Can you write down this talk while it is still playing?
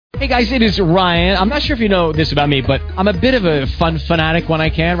Hey guys, it is Ryan. I'm not sure if you know this about me, but I'm a bit of a fun fanatic when I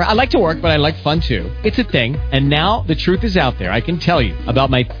can. I like to work, but I like fun too. It's a thing. And now the truth is out there. I can tell you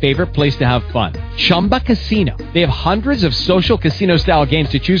about my favorite place to have fun. Chumba Casino. They have hundreds of social casino style games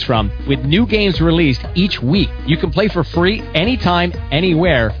to choose from with new games released each week. You can play for free anytime,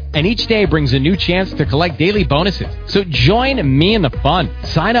 anywhere. And each day brings a new chance to collect daily bonuses. So join me in the fun.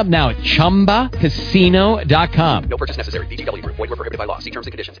 Sign up now at ChumbaCasino.com. No purchase necessary. VGW Group. Void where prohibited by law. See terms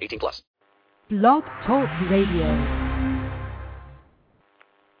and conditions. 18+. Blog Talk Radio.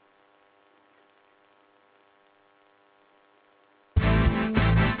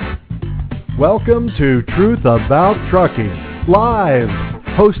 Welcome to Truth About Trucking, live,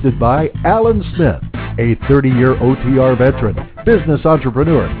 hosted by Alan Smith, a 30-year OTR veteran, business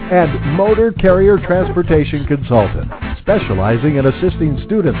entrepreneur, and motor carrier transportation consultant, specializing in assisting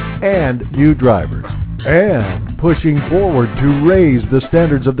students and new drivers, and pushing forward to raise the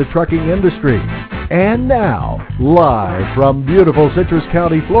standards of the trucking industry. And now, live from beautiful Citrus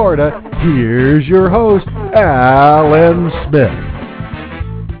County, Florida, here's your host, Alan Smith.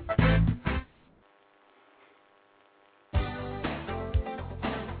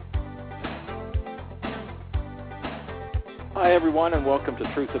 Hi everyone, and welcome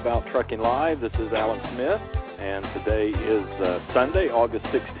to Truth About Trucking Live. This is Alan Smith, and today is Sunday, August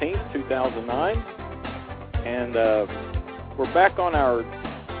 16th, 2009, and we're back on our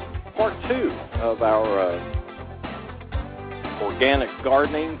part 2 of our organic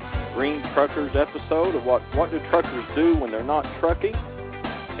gardening green truckers episode of what do truckers do when they're not trucking.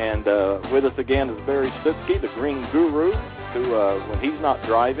 And with us again is Barry Szczucki, the green guru, who when he's not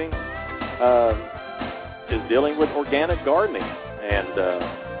driving is dealing with organic gardening and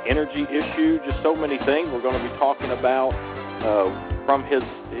energy issues, just so many things we're going to be talking about from his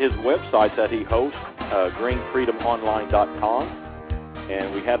website that he hosts, greenfreedomonline.com.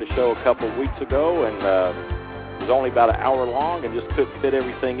 And we had a show a couple of weeks ago, and it was only about an hour long and just couldn't fit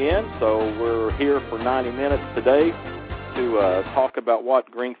everything in. So we're here for 90 minutes today to talk about what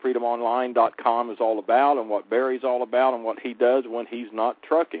greenfreedomonline.com is all about and what Barry's all about and what he does when he's not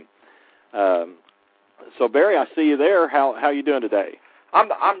trucking. So Barry, I see you there. How you doing today? I'm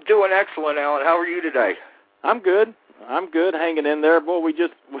doing excellent, Alan. How are you today? I'm good, hanging in there. Boy, we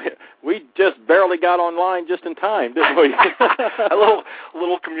just barely got online just in time, didn't we? a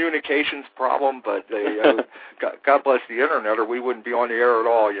little communications problem, but God bless the internet, or we wouldn't be on the air at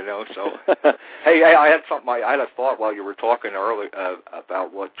all, you know. So, hey, I had a thought while you were talking earlier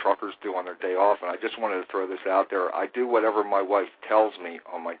about what truckers do on their day off, and I just wanted to throw this out there. I do whatever my wife tells me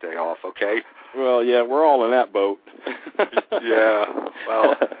on my day off. Okay. Well, yeah, we're all in that boat. Yeah.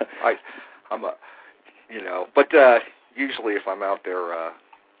 Well, I'm a. You know, but usually if I'm out there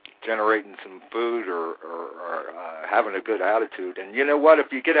generating some food or having a good attitude, and you know what,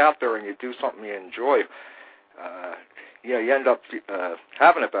 if you get out there and you do something you enjoy, you end up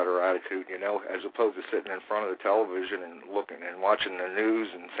having a better attitude, you know, as opposed to sitting in front of the television and looking and watching the news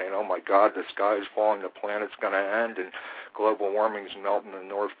and saying, oh my God, the sky is falling, the planet's going to end, and global warming's melting the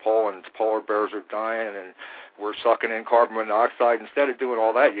North Pole, and polar bears are dying, and we're sucking in carbon monoxide. Instead of doing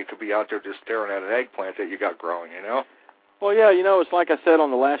all that, you could be out there just staring at an eggplant that you got growing, you know? Well, yeah, you know, it's like I said on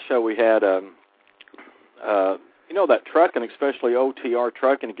the last show we had, you know, that trucking, especially OTR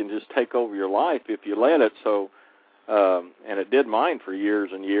trucking, it can just take over your life if you let it. So, and it did mine for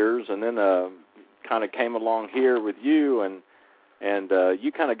years and years, and then kind of came along here with you, and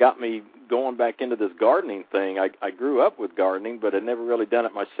you kind of got me going back into this gardening thing. I grew up with gardening, but had never really done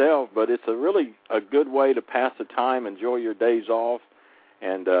it myself. But it's really a good way to pass the time, enjoy your days off,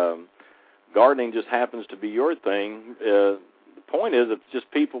 and gardening just happens to be your thing. The point is, it's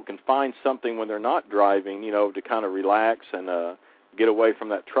just people can find something when they're not driving, you know, to kind of relax and get away from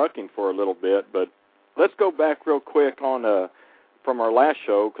that trucking for a little bit. But let's go back real quick on from our last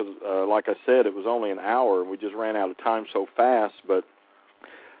show, because like I said, it was only an hour. We just ran out of time so fast. But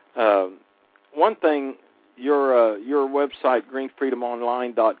one thing, your website,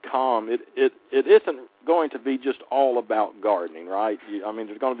 greenfreedomonline.com, it isn't going to be just all about gardening, right? I mean,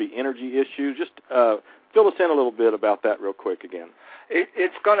 there's going to be energy issues. Just fill us in a little bit about that real quick again.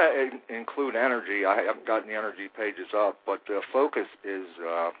 It's going to include energy. I haven't gotten the energy pages up, but the focus is,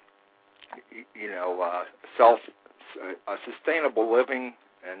 sustainable living,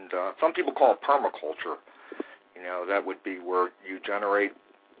 and some people call it permaculture. You know, that would be where you generate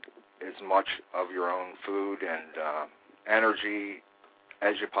as much of your own food and energy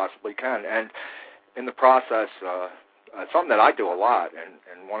as you possibly can. And in the process, something that I do a lot,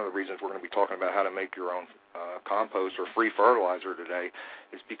 and one of the reasons we're going to be talking about how to make your own compost or free fertilizer today,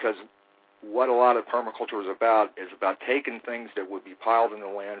 is because what a lot of permaculture is about taking things that would be piled in the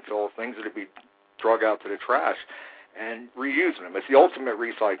landfill, things that would be drug out to the trash, and reusing them. It's the ultimate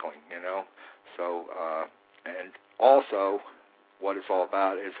recycling, you know. So, and also, what it's all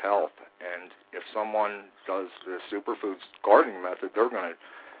about is health. And if someone does the superfoods gardening method, they're going to,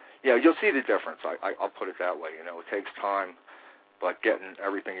 you'll see the difference. I'll put it that way. You know, it takes time, but getting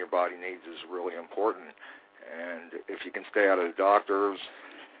everything your body needs is really important. And if you can stay out of the doctors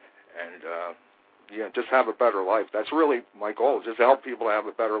and, just have a better life, that's really my goal, just to help people have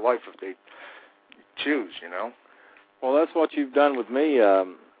a better life if they choose, you know. Well, that's what you've done with me,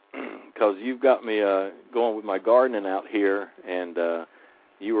 because you've got me going with my gardening out here, and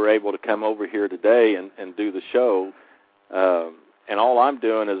you were able to come over here today and do the show. And all I'm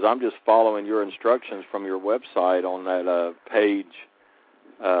doing is I'm just following your instructions from your website on that page,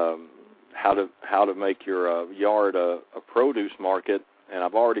 how to make your yard a produce market. And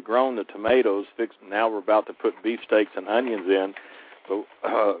I've already grown the tomatoes. Now we're about to put beefsteaks and onions in. But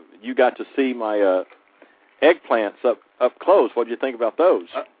you got to see my eggplants up close. What do you think about those?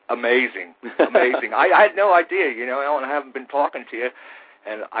 Amazing. I had no idea, Ellen, I haven't been talking to you.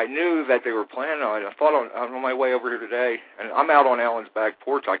 And I knew that they were planning on it. I thought on my way over here today, and I'm out on Ellen's back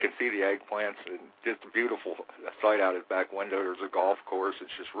porch. I can see the eggplants, and just a beautiful sight out his back window. There's a golf course.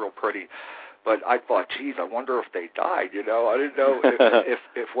 It's just real pretty. But I thought, geez, I wonder if they died, I didn't know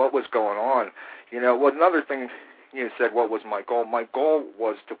if what was going on. Well, another thing you said, what was my goal? My goal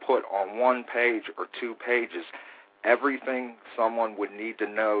was to put on one page or 2 pages everything someone would need to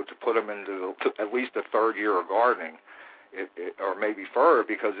know to put them into at least the 3rd year of gardening. Or maybe further,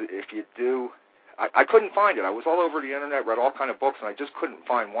 because if you do, I couldn't find it. I was all over the internet, read all kind of books, and I just couldn't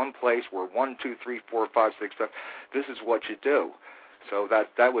find one place where 1, 2, 3, 4, 5, 6, 7, this is what you do. So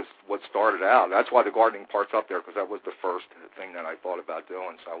that was what started out. That's why the gardening part's up there, because that was the first thing that I thought about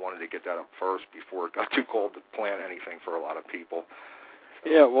doing. So I wanted to get that up first before it got too cold to plant anything for a lot of people. So.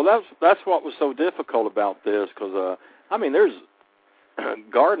 Yeah, well, that's what was so difficult about this, because there's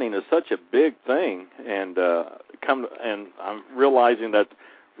gardening is such a big thing, and I'm realizing that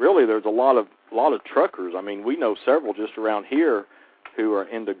really there's a lot of truckers. I mean, we know several just around here who are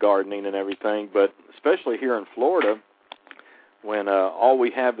into gardening and everything, but especially here in Florida, when all we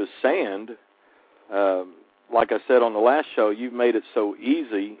have is sand. Like I said on the last show, you've made it so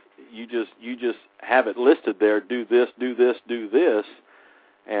easy. You just have it listed there. Do this, do this, do this.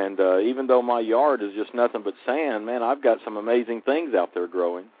 And even though my yard is just nothing but sand, man, I've got some amazing things out there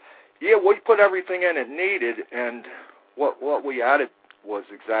growing. Yeah, we put everything in it needed, and what we added was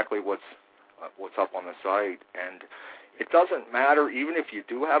exactly what's up on the site. And it doesn't matter, even if you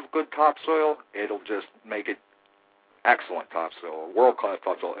do have good topsoil, it'll just make it excellent topsoil, world-class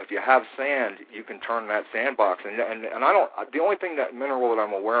topsoil. If you have sand, you can turn that sandbox, and I don't. The only thing that mineral that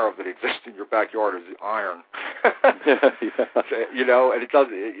I'm aware of that exists in your backyard is iron. And it does.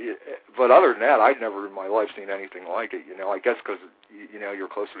 But other than that, I've never in my life seen anything like it. I guess because you're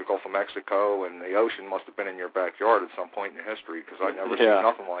close to the Gulf of Mexico, and the ocean must have been in your backyard at some point in history, because I've never seen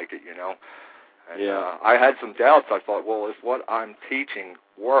nothing like it. And I had some doubts. I thought, well, if what I'm teaching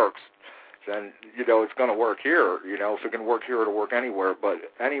works, then, it's going to work here. If it can work here, it'll work anywhere. But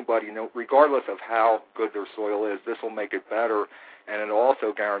anybody, regardless of how good their soil is, this will make it better, and it'll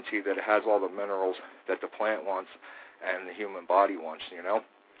also guarantee that it has all the minerals that the plant wants and the human body wants,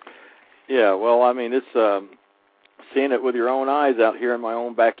 Yeah, well, it's seeing it with your own eyes out here in my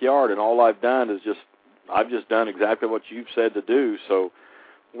own backyard, and all I've done is I've just done exactly what you've said to do. So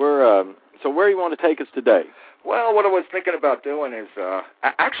where do you want to take us today? Well, what I was thinking about doing is,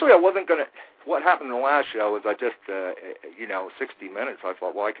 actually I wasn't going to, what happened in the last show is I just, 60 minutes, I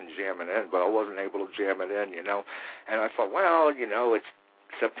thought, well, I can jam it in, but I wasn't able to jam it in, And I thought, well, it's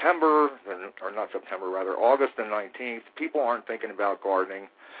September, or not September, rather, August the 19th. People aren't thinking about gardening.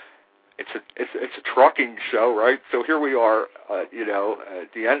 It's a trucking show, right? So here we are, at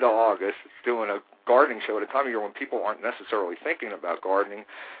the end of August, doing a gardening show at a time of year when people aren't necessarily thinking about gardening.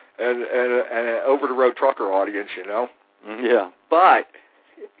 And an over-the-road trucker audience, Yeah. But,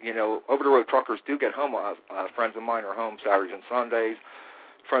 over-the-road truckers do get home. Friends of mine are home Saturdays and Sundays.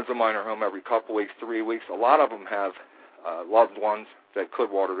 Friends of mine are home every couple weeks, 3 weeks. A lot of them have loved ones that could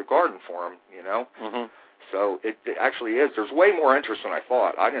water the garden for them, Mm-hmm. So it actually is. There's way more interest than I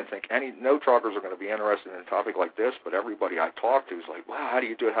thought. I didn't think no truckers are going to be interested in a topic like this, but everybody I talked to is like, wow, how do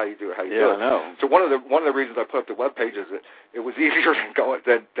you do it? How do you do it? How do you do it? I know. So one of the reasons I put up the web page is that it was easier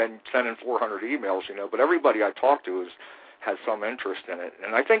than sending 400 emails, But everybody I talked to has some interest in it,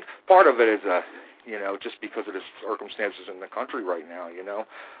 and I think part of it is just because of the circumstances in the country right now,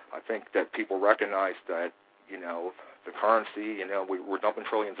 I think that people recognize that the currency, we're dumping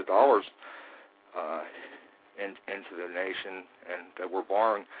trillions of dollars into the nation, and that we're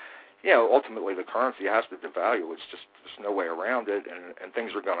borrowing. Ultimately the currency has to devalue. There's no way around it, and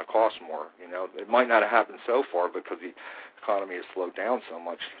things are going to cost more. It might not have happened so far because the economy has slowed down so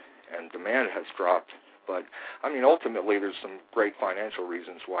much and demand has dropped. But, ultimately there's some great financial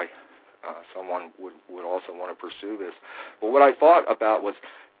reasons why someone would also want to pursue this. But what I thought about was,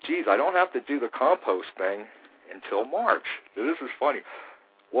 geez, I don't have to do the compost thing until March. This is funny.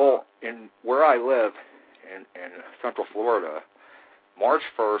 Well, in where I live in Central Florida, March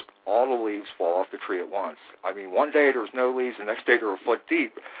 1st, all the leaves fall off the tree at once. One day there's no leaves, the next day they're a foot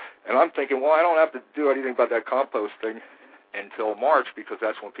deep. And I'm thinking, well, I don't have to do anything about that compost thing until March because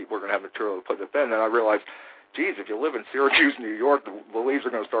that's when people are going to have material to put in the bin. And I realized, geez, if you live in Syracuse, New York, the leaves are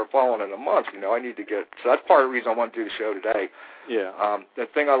going to start falling in a month. I need to get, so that's part of the reason I want to do the show today. Yeah. The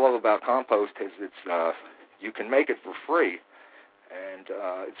thing I love about compost is you can make it for free, and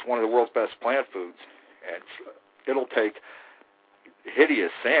it's one of the world's best plant foods. And it'll take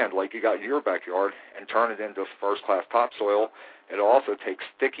hideous sand like you got in your backyard and turn it into first-class topsoil. It'll also take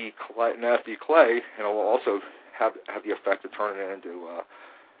sticky, nasty clay, and it'll also have the effect of turning it into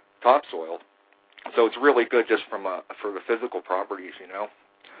topsoil. So it's really good just for the physical properties,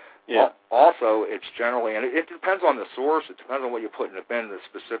 Yeah. Also, it's generally, and it depends on the source. It depends on what you put in the bin, the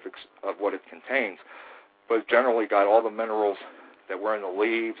specifics of what it contains. But it's generally got all the minerals that were in the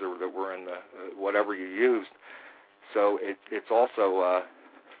leaves or that were in the whatever you used. So it's also,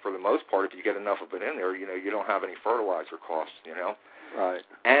 for the most part, if you get enough of it in there, you don't have any fertilizer costs, Right.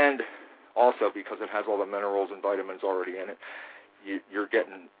 And also because it has all the minerals and vitamins already in it, you're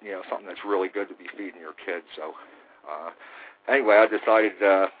getting, something that's really good to be feeding your kids. So anyway, I decided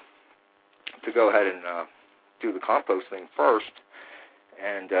to go ahead and do the compost thing first,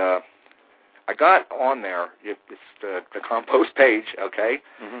 and I got on there. It's the compost page, okay?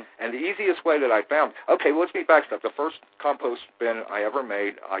 Mm-hmm. And the easiest way that I found, okay, well, let's be back up. The first compost bin I ever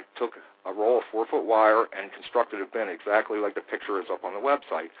made, I took a roll of 4-foot wire and constructed a bin exactly like the picture is up on the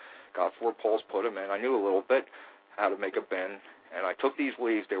website. Got 4 poles, put them in. I knew a little bit how to make a bin, and I took these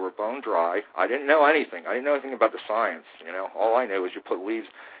leaves. They were bone dry. I didn't know anything. I didn't know anything about the science, All I knew is you put leaves,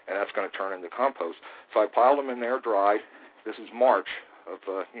 and that's going to turn into compost. So I piled them in there dry. This is March of,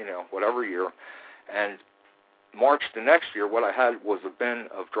 whatever year. And March the next year, what I had was a bin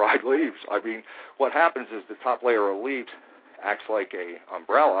of dried leaves. What happens is the top layer of leaves acts like a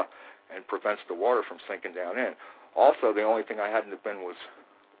umbrella and prevents the water from sinking down in. Also, the only thing I had in the bin was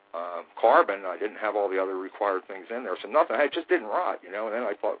carbon. I didn't have all the other required things in there, so nothing. It just didn't rot, And then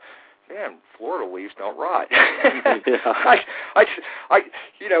I thought, damn, Florida leaves don't rot.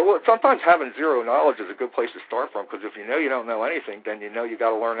 Sometimes having zero knowledge is a good place to start from, because if you don't know anything, then you got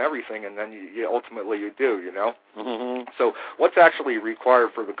to learn everything, and then you ultimately you do, Mm-hmm. So what's actually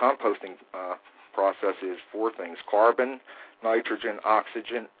required for the composting process is 4 things: carbon, nitrogen,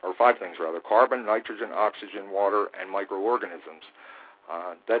 oxygen, or 5 things rather: carbon, nitrogen, oxygen, water, and microorganisms.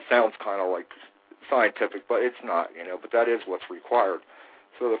 That sounds kind of like scientific, but it's not, but that is what's required.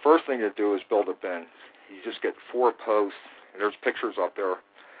 So the first thing to do is build a bin. You just get 4 posts, and there's pictures up there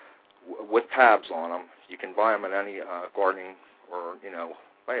with tabs on them. You can buy them at any gardening or,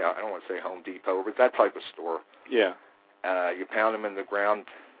 I don't want to say Home Depot, but that type of store. Yeah. You pound them in the ground.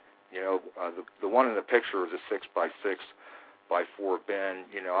 The one in the picture is a 6x6 by 4 bin.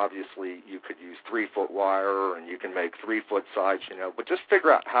 Obviously you could use 3-foot wire, and you can make 3-foot sides, but just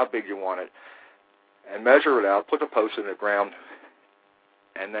figure out how big you want it and measure it out, put the post in the ground,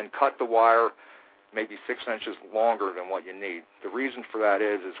 and then cut the wire maybe 6 inches longer than what you need. The reason for that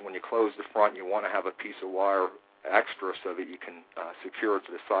is when you close the front, you want to have a piece of wire extra so that you can secure it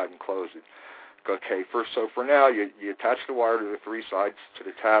to the side and close it. Okay, so for now, you attach the wire to the 3 sides to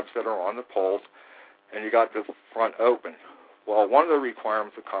the tabs that are on the poles, and you got the front open. Well, one of the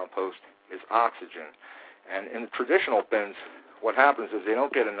requirements of compost is oxygen. And in the traditional bins, what happens is they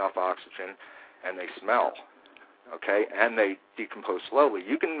don't get enough oxygen, and they smell. Okay, and they decompose slowly.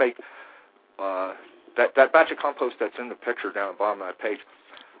 You can make that batch of compost that's in the picture down at the bottom of that page.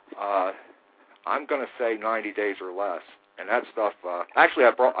 I'm going to say 90 days or less, and that stuff. Actually,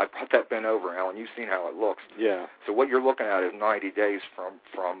 I brought that bin over, Alan. You've seen how it looks. Yeah. So what you're looking at is 90 days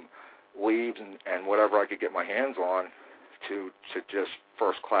from leaves and whatever I could get my hands on to just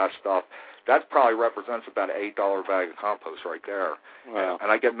first class stuff. That probably represents about an $8 bag of compost right there. Wow.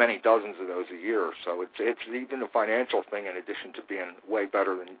 And I get many dozens of those a year. So it's even a financial thing in addition to being way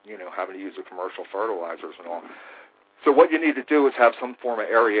better than, having to use the commercial fertilizers and all. So what you need to do is have some form of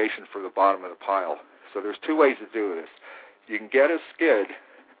aeration for the bottom of the pile. So there's 2 ways to do this. You can get a skid,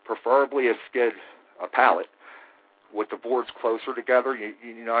 preferably a pallet, with the boards closer together,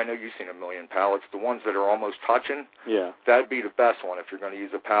 you know, I know you've seen a million pallets. The ones that are almost touching, that'd be the best one if you're going to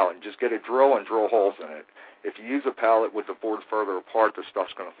use a pallet. And just get a drill and drill holes in it. If you use a pallet with the boards further apart, the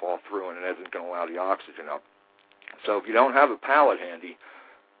stuff's going to fall through and it isn't going to allow the oxygen up. So if you don't have a pallet handy,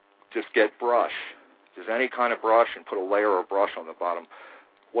 just get brush. Just any kind of brush and put a layer of brush on the bottom.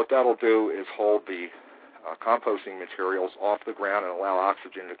 What that'll do is hold the composting materials off the ground and allow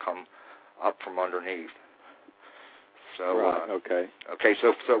oxygen to come up from underneath. So okay,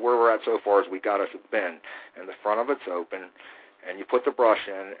 so where we're at so far is we got us a bin, and the front of it's open, and you put the brush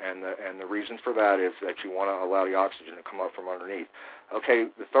in, and the reason for that is that you want to allow the oxygen to come up from underneath. Okay,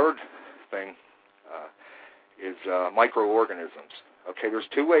 the third thing is microorganisms. Okay, there's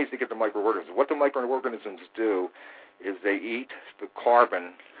two ways to get the microorganisms. What the microorganisms do is they eat the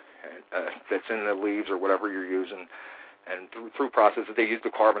carbon that's in the leaves or whatever you're using, and through processes they use the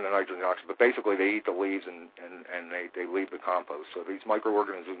carbon and nitrogen oxide, but basically they eat the leaves and they leave the compost. So these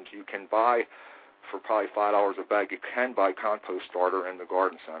microorganisms you can buy for probably $5 a bag. You can buy compost starter in the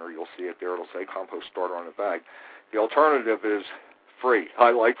garden center. You'll see it there. It'll say compost starter on the bag. The alternative is free. I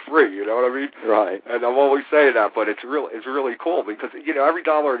like free, you know what I mean? Right. And I'm always saying that, but it's really cool because, you know, every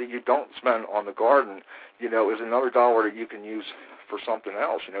dollar that you don't spend on the garden, you know, is another dollar that you can use for something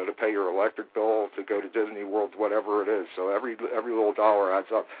else, you know, to pay your electric bill, to go to Disney World, whatever it is. So every little dollar adds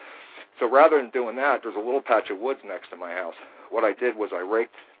up. So rather than doing that, there's a little patch of woods next to my house. What I did was I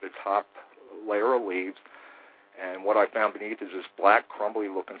raked the top layer of leaves, and what I found beneath is this black,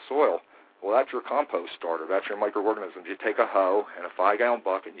 crumbly-looking soil. Well, that's your compost starter. That's your microorganisms. You take a hoe and a 5-gallon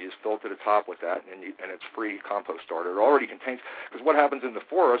bucket, and you just fill it to the top with that, and it's free compost starter. It already contains, because what happens in the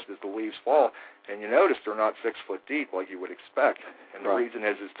forest is the leaves fall, and you notice they're not 6 foot deep like you would expect. And the reason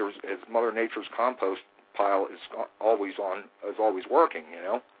is Mother Nature's compost pile is always working, you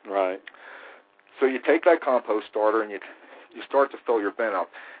know. Right. So you take that compost starter and you start to fill your bin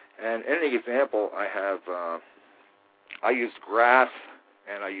up. And in the example, I used grass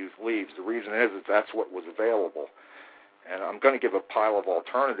and I used leaves. The reason is that's what was available. And I'm going to give a pile of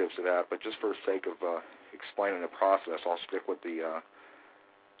alternatives to that, but just for the sake of explaining the process, I'll stick with the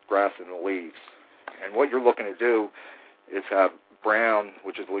grass and the leaves. And what you're looking to do is have brown,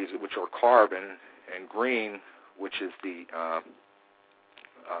 which is leaves, which are carbon, and green, which is the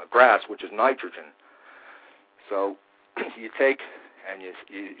grass, which is nitrogen. So you take and you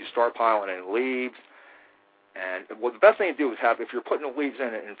start piling in leaves. And well, the best thing to do is if you're putting the leaves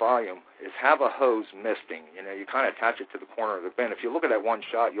in volume, is have a hose misting. You know, you kind of attach it to the corner of the bin. If you look at that one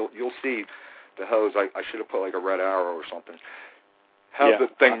shot, you'll see the hose. I should have put like a red arrow or something. Have the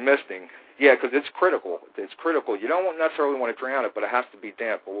thing misting. Yeah, because it's critical. It's critical. You don't necessarily want to drown it, but it has to be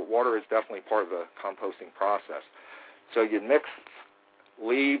damp. But water is definitely part of the composting process. So you mix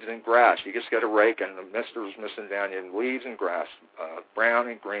leaves and grass. You just get a rake and the mister's missing down. You leaves and grass, brown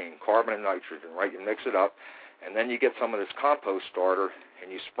and green, carbon and nitrogen, right? You mix it up, and then you get some of this compost starter,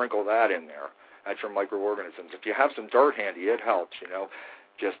 and you sprinkle that in there. That's your microorganisms. If you have some dirt handy, it helps, you know.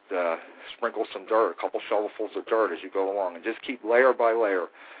 Just sprinkle some dirt, a couple shovelfuls of dirt as you go along, and just keep layer by layer,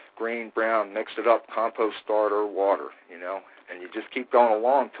 green, brown, mix it up, compost starter, water, you know, and you just keep going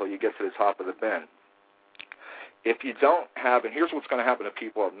along until you get to the top of the bin. If you don't have, and here's what's going to happen to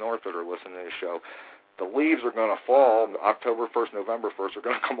people up north that are listening to the show, the leaves are going to fall October 1st, November 1st, they're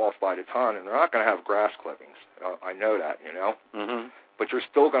going to come off by the ton, and they're not going to have grass clippings. I know that, you know. Mm-hmm. But you're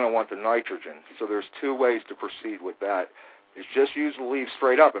still going to want the nitrogen. So there's two ways to proceed with that. Is just use the leaves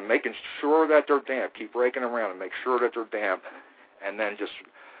straight up and making sure that they're damp. Keep raking around and make sure that they're damp. And then just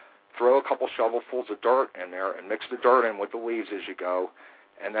throw a couple shovelfuls of dirt in there and mix the dirt in with the leaves as you go.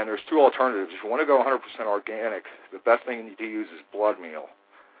 And then there's two alternatives. If you want to go 100% organic, the best thing to use is blood meal.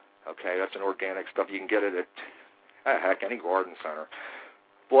 Okay, that's an organic stuff. You can get it at, any garden center.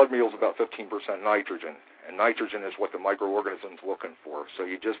 Blood meal is about 15% nitrogen, and nitrogen is what the microorganism's looking for. So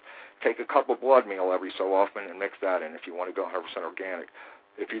you just take a cup of blood meal every so often and mix that in if you want to go 100% organic.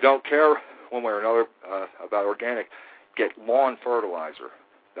 If you don't care one way or another about organic, get lawn fertilizer.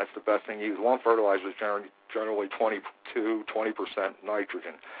 That's the best thing to use. Lawn fertilizer is generally 20%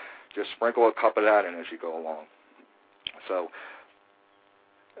 nitrogen. Just sprinkle a cup of that in as you go along. So,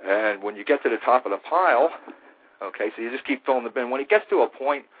 and when you get to the top of the pile, okay, so you just keep filling the bin. When it gets to a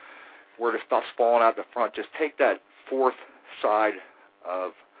point where the stuff's falling out the front, just take that fourth side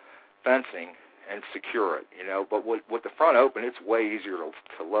of fencing and secure it, you know. But with the front open, it's way easier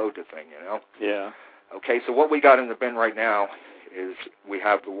to load the thing, you know. Yeah. Okay, so what we got in the bin right now is we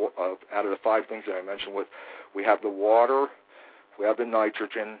have out of the 5 things that I mentioned, we have the water, we have the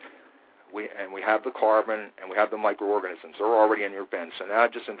nitrogen, we have the carbon, and we have the microorganisms. They're already in your bin. So now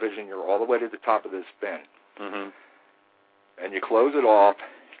just envision you're all the way to the top of this bin. Mm-hmm. and you close it off.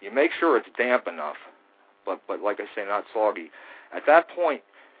 You make sure it's damp enough, but like I say, not soggy. At that point,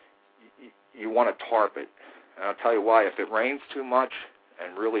 you want to tarp it. And I'll tell you why. If it rains too much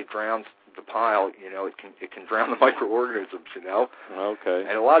and really drowns the pile, it can drown the microorganisms, Okay.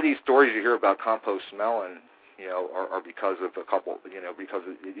 And a lot of these stories you hear about compost smelling, are because of a couple, because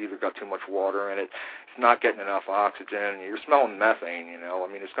it either got too much water in it, it's not getting enough oxygen, you're smelling methane,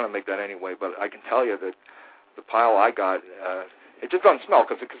 it's going to make that anyway. But I can tell you that the pile I got, it just doesn't smell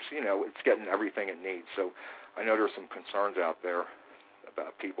because it's getting everything it needs. So I know there's some concerns out there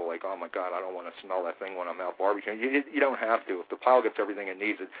about people like, oh my God, I don't want to smell that thing when I'm out barbecuing. You don't have to. If the pile gets everything it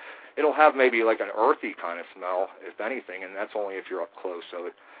needs, it'll have maybe like an earthy kind of smell, if anything, and that's only if you're up close. So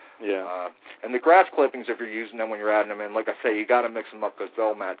and the grass clippings, if you're using them when you're adding them in, like I say, you got to mix them up because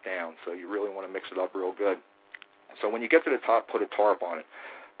they'll mat down. So you really want to mix it up real good. So when you get to the top, put a tarp on it.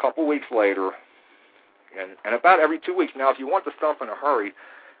 A couple weeks later. And about every 2 weeks. Now, if you want the stuff in a hurry,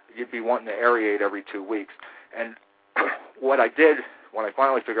 you'd be wanting to aerate every 2 weeks. And what I did when I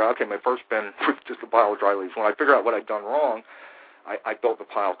finally figured out, okay, my first bin was just a pile of dry leaves. When I figured out what I'd done wrong, I built the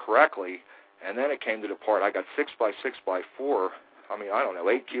pile correctly. And then it came to the part, I got 6 by 6 by 4. I mean, I don't know,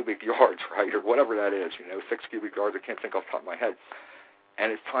 8 cubic yards, right, or whatever that is, 6 cubic yards. I can't think off the top of my head.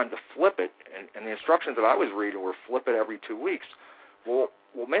 And it's time to flip it. And the instructions that I was reading were flip it every 2 weeks. Well,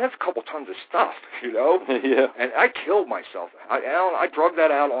 man, that's a couple tons of stuff, Yeah. And I killed myself. I drug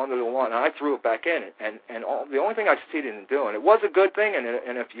that out onto the lawn, and I threw it back in. And the only thing I succeeded in doing, it was a good thing,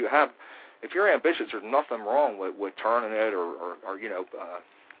 and if you're ambitious, there's nothing wrong with turning it or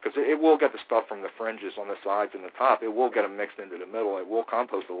because it will get the stuff from the fringes on the sides and the top. It will get them mixed into the middle. It will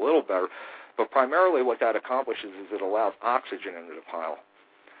compost a little better. But primarily what that accomplishes is it allows oxygen into the pile.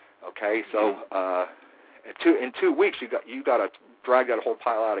 Okay, so in 2 weeks you got to drag that whole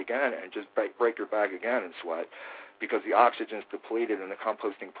pile out again and just break your bag again and sweat because the oxygen's depleted and the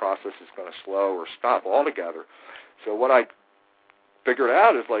composting process is going to slow or stop altogether. So what I figured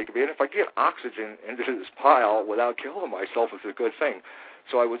out is like, man, if I get oxygen into this pile without killing myself, it's a good thing.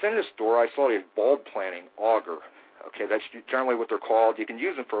 So I was in the store. I saw a bulb planting auger. Okay, that's generally what they're called. You can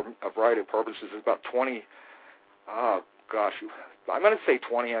use them for a variety of purposes. It's about 20, I'm going to say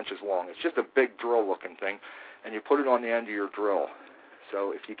 20 inches long. It's just a big drill-looking thing, and you put it on the end of your drill.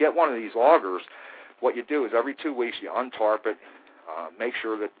 So if you get one of these augers, what you do is every 2 weeks you untarp it, make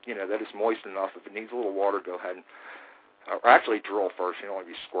sure that that it's moist enough. If it needs a little water, go ahead and actually drill first. You don't want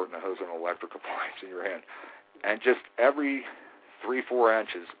to be squirting the hose on an electric appliance in your hand. And just every 3-4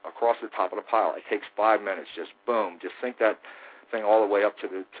 inches across the top of the pile. It takes 5 minutes. Just boom. Just sink that thing all the way up to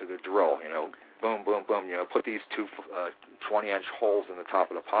the drill. Boom, boom, boom. Put these two 20-inch holes in the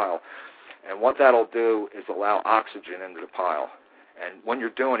top of the pile. And what that'll do is allow oxygen into the pile. And when you're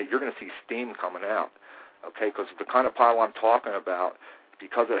doing it, you're going to see steam coming out. Okay, because the kind of pile I'm talking about,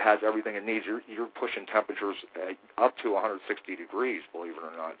 because it has everything it needs, you're pushing temperatures up to 160 degrees, believe it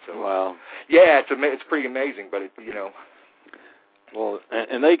or not. So, wow. Yeah, it's pretty amazing, but Well,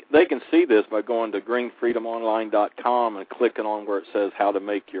 and they can see this by going to greenfreedomonline.com and clicking on where it says how to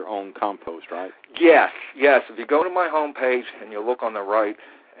make your own compost, right? Yes. If you go to my homepage and you look on the right,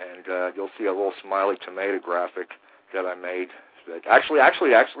 and you'll see a little smiley tomato graphic that I made. Actually, I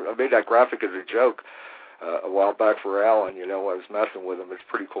made that graphic as a joke a while back for Alan. I was messing with him. It's a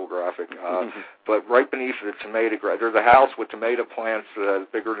pretty cool graphic. But right beneath the tomato, there's a house with tomato plants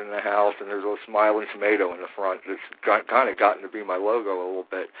bigger than the house, and there's a smiling tomato in the front. It's kind of gotten to be my logo a little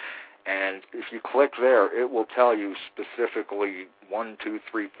bit. And if you click there, it will tell you specifically 1, 2,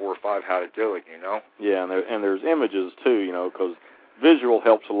 3, 4, 5 how to do it. Yeah, and there's images too. Because visual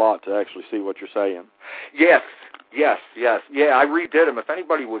helps a lot to actually see what you're saying. Yes. Yeah, I redid them. If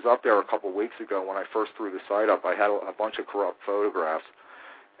anybody was up there a couple of weeks ago when I first threw the site up, I had a bunch of corrupt photographs,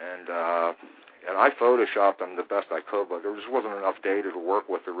 and I photoshopped them the best I could, but there just wasn't enough data to work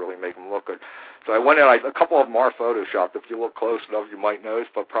with to really make them look good. So I went in, a couple of them are photoshopped. If you look close enough, you might notice,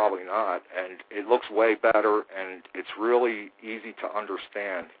 but probably not. And it looks way better, and it's really easy to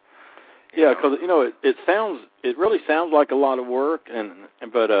understand. Yeah, because it really sounds like a lot of work,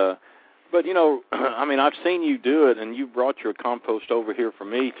 But, I've seen you do it, and you brought your compost over here for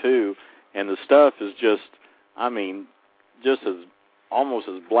me, too, and the stuff is just almost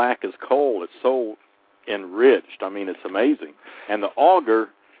as black as coal. It's so enriched. It's amazing. And the auger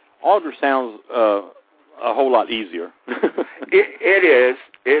sounds a whole lot easier. It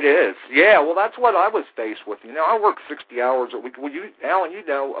is. Yeah, well, that's what I was faced with. I work 60 hours a week. Well, Alan,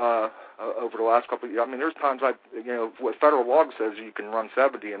 over the last couple of years, there's times what federal law says you can run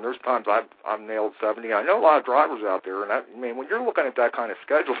 70, and there's times I've nailed 70. I know a lot of drivers out there, and when you're looking at that kind of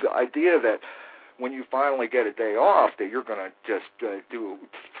schedule, the idea that when you finally get a day off, that you're going to just do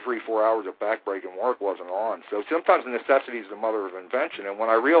 3-4 hours of backbreaking work wasn't on. So sometimes necessity is the mother of invention. And when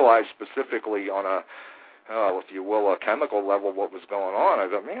I realized specifically on a, if you will, a chemical level what was going on, I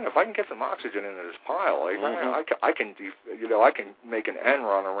thought, man, if I can get some oxygen into this pile, I can make an end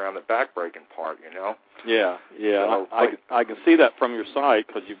run around the backbreaking part, you know. Yeah. So, I can see that from your site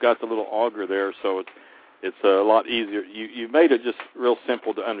because you've got the little auger there, so it's a lot easier. You've made it just real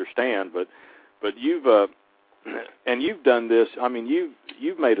simple to understand, but you've and you've done this. I mean,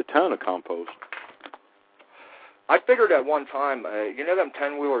 you've made a ton of compost. I figured at one time, you know, them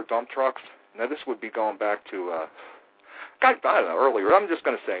 10-wheeler dump trucks. Now this would be going back to, I don't know, earlier. I'm just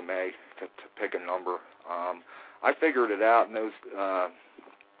going to say May to pick a number. I figured it out, and those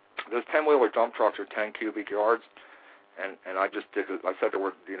 10-wheeler dump trucks are 10 cubic yards. And I just did it. I set the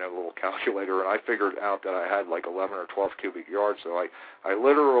word, you know, little calculator, and I figured out that I had like 11 or 12 cubic yards. So I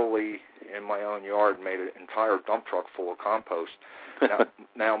literally, in my own yard, made an entire dump truck full of compost.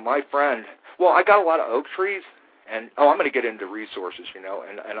 Now my friend, well, I got a lot of oak trees, and I'm going to get into resources, you know,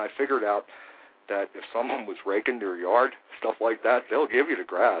 and I figured out that if someone was raking their yard, stuff like that, they'll give you the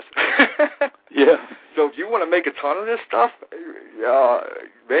grass. Yeah. So if you want to make a ton of this stuff,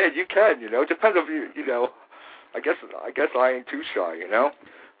 man, you can, you know. It depends if you know. I guess I ain't too shy, you know.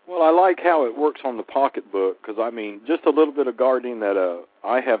 Well, I like how it works on the pocketbook because, I mean, just a little bit of gardening that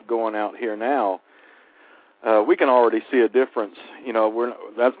I have going out here now, we can already see a difference. You know,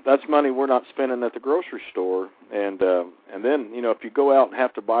 that's money we're not spending at the grocery store, and then, you know, if you go out and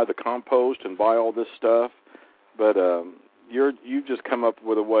have to buy the compost and buy all this stuff, but you've just come up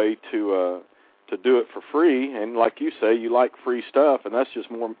with a way to do it for free, and like you say, you like free stuff, and that's just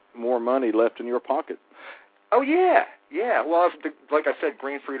more money left in your pocket. Oh, yeah. Well, like I said,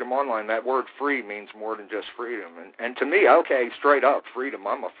 Green Freedom Online, that word free means more than just freedom. And to me, okay, straight up, freedom,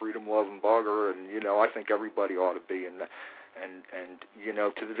 I'm a freedom-loving bugger, and, you know, I think everybody ought to be. And you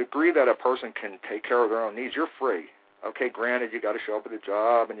know, to the degree that a person can take care of their own needs, you're free. Okay, granted, you got to show up at a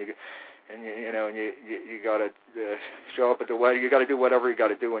job, and you got to show up at the wedding. You got to do whatever you got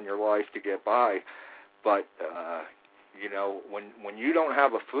to do in your life to get by. But, you know, when you don't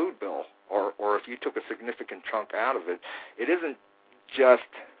have a food bill, or if you took a significant chunk out of it, it isn't just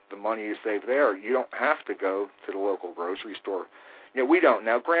the money you save there. You don't have to go to the local grocery store. You know, we don't.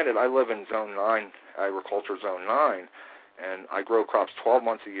 Now, granted, I live in Zone 9, Agriculture Zone 9, and I grow crops 12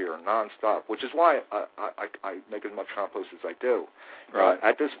 months a year, nonstop, which is why I make as much compost as I do. Right.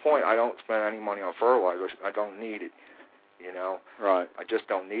 At this point, I don't spend any money on fertilizer. I don't need it, you know. Right. I just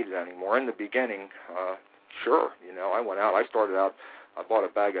don't need it anymore. In the beginning, sure, you know, I started out, I bought a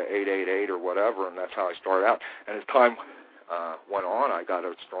bag of 888 or whatever, and that's how I started out. And as time went on, I got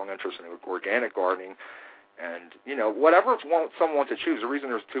a strong interest in organic gardening. And, you know, whatever someone wants to choose, the reason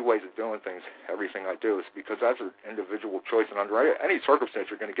there's two ways of doing things, everything I do, is because that's an individual choice. And under any circumstance,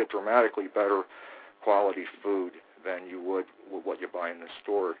 you're going to get dramatically better quality food than you would with what you buy in the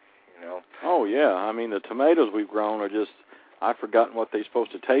store, you know. Oh, yeah. I mean, the tomatoes we've grown are just, I've forgotten what they're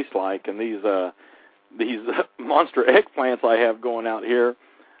supposed to taste like. And these monster eggplants I have going out here,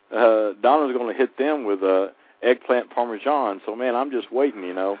 Donna's going to hit them with eggplant parmesan. So, man, I'm just waiting,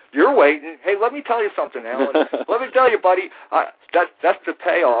 you know. You're waiting. Hey, let me tell you something, Alan. Let me tell you, buddy, that's the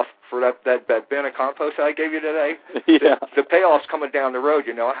payoff for that bin of compost I gave you today. Yeah. The payoff's coming down the road.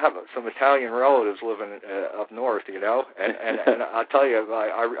 You know, I have some Italian relatives living up north, you know, and I'll tell you,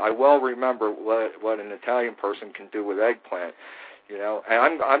 I well remember what an Italian person can do with eggplant. You know,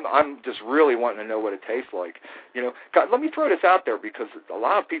 and I'm just really wanting to know what it tastes like. You know, God, let me throw this out there because a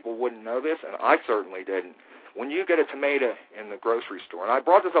lot of people wouldn't know this, and I certainly didn't. When you get a tomato in the grocery store, and I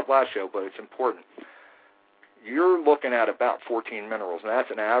brought this up last show, but it's important, you're looking at about 14 minerals, and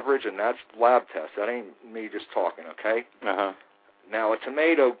that's an average, and that's lab test. That ain't me just talking, okay? Uh-huh. Now, a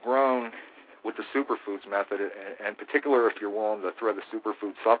tomato grown with the superfoods method, and in particular if you're willing to throw the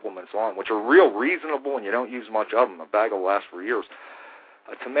superfood supplements on, which are real reasonable and you don't use much of them, a bag will last for years.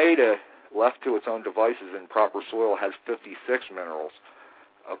 A tomato left to its own devices in proper soil has 56 minerals,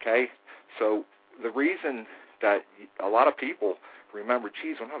 okay? So the reason that a lot of people remember,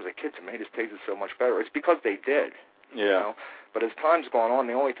 geez, when I was a kid, tomatoes tasted so much better, it's because they did. Yeah. You know? But as time's gone on,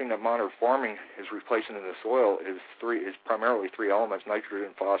 the only thing that modern farming is replacing in the soil is primarily three elements: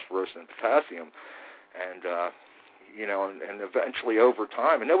 nitrogen, phosphorus, and potassium. And you know, and eventually over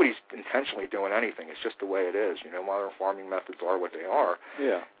time, and nobody's intentionally doing anything. It's just the way it is. You know, modern farming methods are what they are.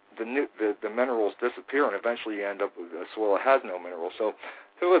 Yeah. The minerals disappear, and eventually you end up with a soil that has no minerals. So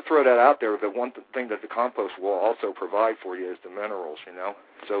to throw that out there, the one thing that the compost will also provide for you is the minerals, you know.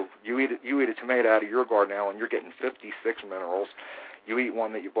 So you eat a tomato out of your garden now, and you're getting 56 minerals. you eat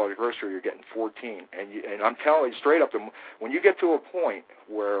one that you bought at the grocery, you're getting 14. And I'm telling you straight up, when you get to a point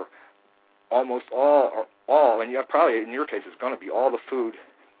where almost all, and you probably in your case it's going to be all the food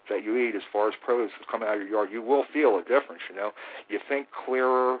that you eat as far as produce coming out of your yard, you will feel a difference. You think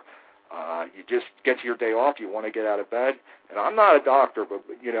clearer. You just get to your day off. You want to get out of bed. And I'm not a doctor, but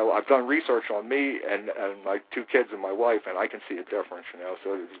I've done research on me and my 2 kids and my wife, and I can see a difference.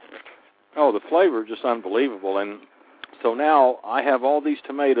 So the flavor is just unbelievable. And so now I have all these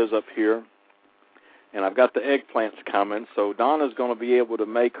tomatoes up here, and I've got the eggplants coming. So Donna's going to be able to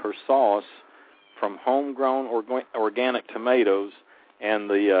make her sauce from homegrown organic tomatoes and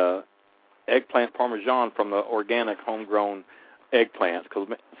the eggplant parmesan from the organic homegrown eggplants.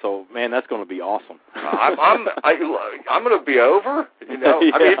 So man, that's going to be awesome. I'm going to be over. Yeah.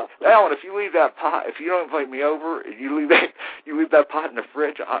 I mean, Alan, if you leave that pot, if you don't invite me over, and you leave that pot in the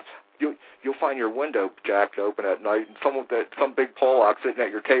fridge, you'll find your window jacked open at night, and some big Pollock sitting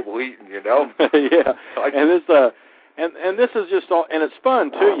at your table eating. Yeah. And this is just all, and it's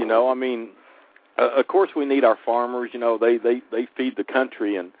fun too. I mean, of course we need our farmers. They feed the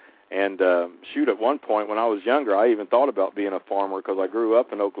country and shoot, at one point when I was younger, I even thought about being a farmer because I grew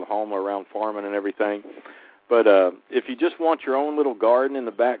up in Oklahoma around farming and everything. But if you just want your own little garden in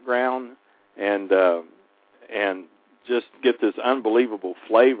the background and just get this unbelievable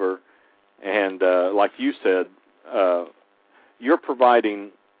flavor, and like you said, you're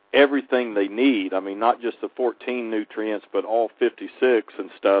providing everything they need. I mean, not just the 14 nutrients, but all 56 and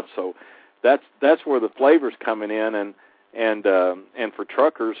stuff. So that's where the flavor's coming in, and for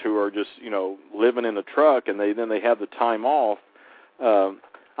truckers who are just living in the truck and they have the time off.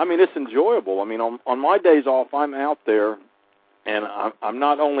 I mean, it's enjoyable. I mean, on my days off, I'm out there, and I'm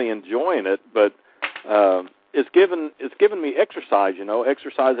not only enjoying it, but it's given me exercise.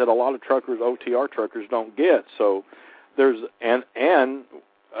 Exercise that a lot of truckers, OTR truckers, don't get. So we're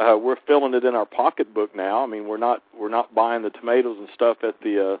filling it in our pocketbook now. I mean, we're not buying the tomatoes and stuff at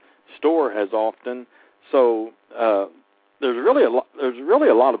the store as often. So there's really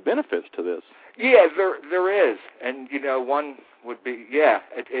a lot of benefits to this. Yeah, there is, and one would be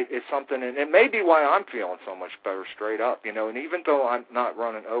it's something, and it may be why I'm feeling so much better straight up. And even though I'm not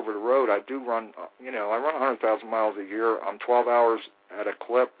running over the road, I do run. I run 100,000 miles a year. I'm 12 hours at a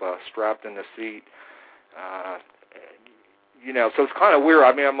clip, strapped in the seat. So it's kind of weird.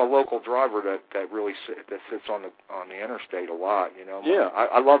 I mean, I'm a local driver that really sits on the interstate a lot. Yeah.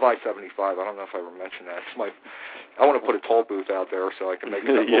 I love I-75. I don't know if I ever mentioned that. I want to put a toll booth out there so I can make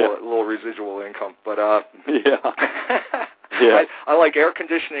a little residual income. But yeah. I like air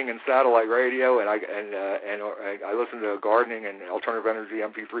conditioning and satellite radio, and I listen to gardening and alternative energy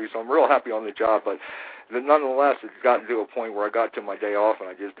MP3. So I'm real happy on the job, but nonetheless, it's gotten to a point where I got to my day off and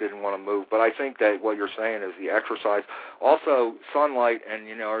I just didn't want to move. But I think that what you're saying is the exercise, also sunlight, and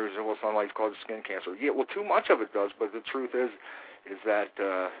sunlight's causes skin cancer. Yeah, well, too much of it does, but the truth is that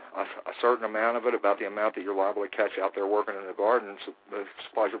a certain amount of it, about the amount that you're liable to catch out there working in the garden,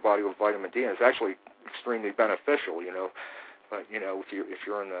 supplies your body with vitamin D, and it's actually extremely beneficial. But if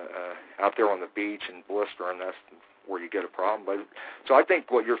you're in the out there on the beach and blistering, that's where you get a problem. But so I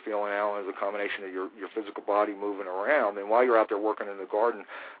think what you're feeling, Alan, is a combination of your physical body moving around, and while you're out there working in the garden,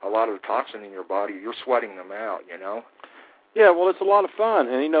 a lot of the toxin in your body, you're sweating them out. Yeah, well, it's a lot of fun,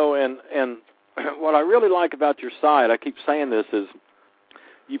 and and what I really like about your site, I keep saying this, is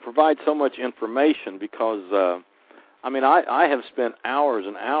you provide so much information because, I have spent hours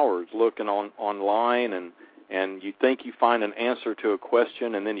and hours looking online, and you think you find an answer to a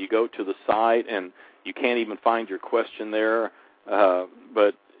question, and then you go to the site, and you can't even find your question there.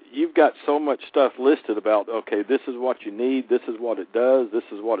 But you've got so much stuff listed about, okay, this is what you need, this is what it does, this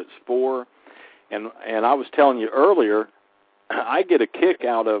is what it's for. And I was telling you earlier, I get a kick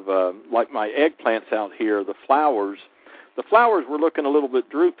out of, like my eggplants out here, the flowers. The flowers were looking a little bit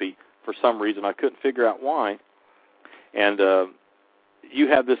droopy for some reason. I couldn't figure out why. And you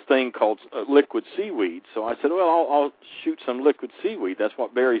have this thing called liquid seaweed. So I said, well, I'll shoot some liquid seaweed. That's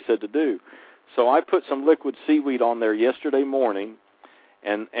what Barry said to do. So I put some liquid seaweed on there yesterday morning,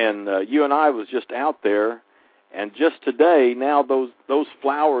 and you and I was just out there, and just today, now those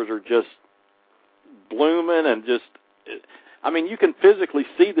flowers are just blooming and just, you can physically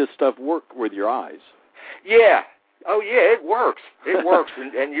see this stuff work with your eyes. Yeah. Oh, yeah, it works. It works,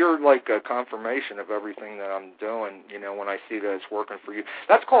 and you're like a confirmation of everything that I'm doing, when I see that it's working for you.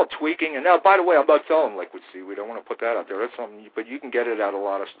 That's called tweaking. And now, by the way, I'm not selling liquid seaweed. I want to put that out there. That's something, but you can get it at a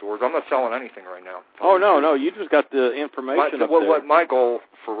lot of stores. I'm not selling anything right now. Oh, no, you just got the information up there. What my goal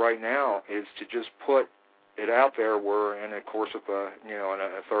for right now is to just put it out there where, in the course of in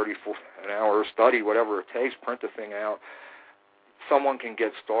a 30 an hour study, whatever it takes, print the thing out, someone can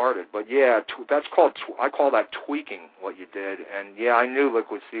get started. But yeah, that's called. I call that tweaking what you did. And yeah, I knew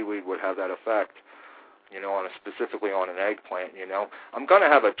liquid seaweed would have that effect. Specifically on an eggplant. I'm going to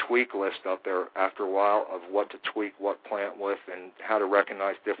have a tweak list up there after a while of what to tweak what plant with and how to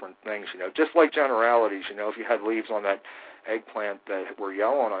recognize different things. Just like generalities. If you had leaves on that eggplant that were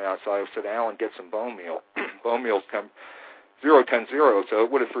yellow on the outside, I said, Alan, get some bone meal. Bone meal's 0-10-0, so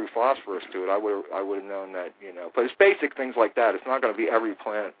it would have threw phosphorus to it. I would have known that, But it's basic things like that. It's not going to be every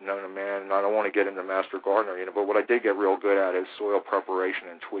plant known to man, and I don't want to get into master gardener, But what I did get real good at is soil preparation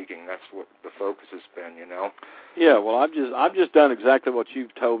and tweaking. That's what the focus has been, Yeah, well, I've just done exactly what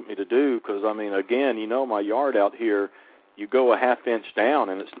you've told me to do because, again, my yard out here, you go a half inch down,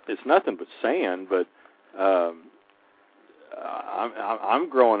 and it's nothing but sand, but I'm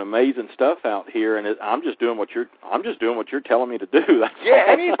growing amazing stuff out here, and I'm just doing what you're telling me to do. That's yeah,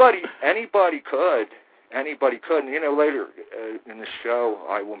 all. anybody could. And, later in the show,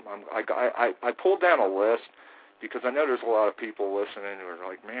 I pulled down a list because I know there's a lot of people listening who are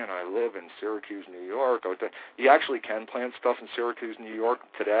like, man, I live in Syracuse, New York. You actually can plant stuff in Syracuse, New York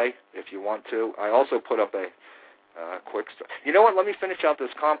today if you want to. I also put up a quick stuff. You know what? Let me finish out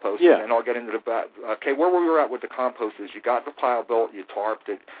this compost, and then I'll get into the back. Okay, where we were at with the compost is you got the pile built, you tarped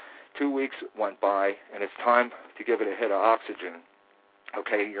it. 2 weeks went by, and it's time to give it a hit of oxygen.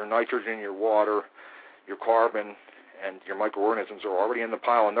 Okay, your nitrogen, your water, your carbon, and your microorganisms are already in the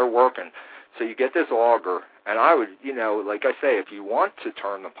pile, and they're working. So you get this auger, and I would, like I say, if you want to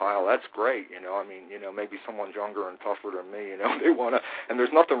turn the pile, that's great. Maybe someone's younger and tougher than me, they want to, and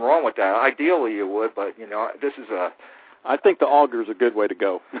there's nothing wrong with that. Ideally you would, but, this is a... I think the auger is a good way to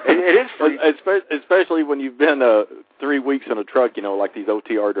go. It is free. Especially when you've been 3 weeks in a truck, like these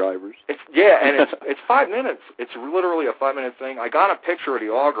OTR drivers. It's 5 minutes. It's literally a 5-minute thing. I got a picture of the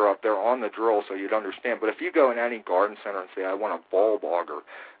auger up there on the drill so you'd understand. But if you go in any garden center and say, I want a bulb auger,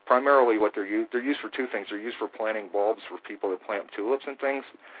 primarily what they're used for two things. They're used for planting bulbs for people that plant tulips and things.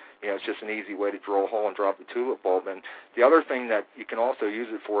 It's just an easy way to drill a hole and drop the tulip bulb in. The other thing that you can also use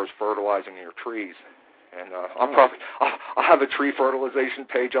it for is fertilizing your trees. And I'll have a tree fertilization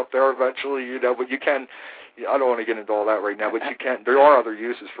page up there eventually, but you can. I don't want to get into all that right now, but you can. There are other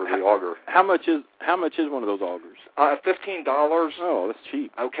uses for the auger. How much is one of those augers? $15. Oh, that's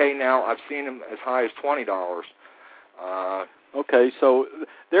cheap. Okay, now I've seen them as high as $20. Okay, so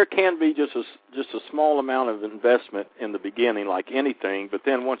there can be just a small amount of investment in the beginning, like anything, but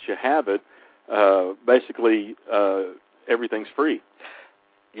then once you have it, basically everything's free.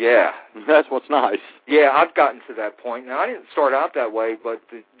 Yeah. That's what's nice. Yeah, I've gotten to that point. Now, I didn't start out that way, but,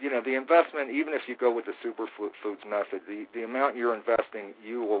 the investment, even if you go with the superfoods method, the amount you're investing,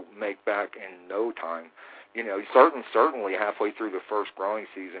 you will make back in no time. Certainly halfway through the first growing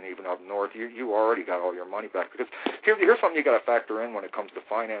season, even up north, you already got all your money back. Because here's something you got to factor in when it comes to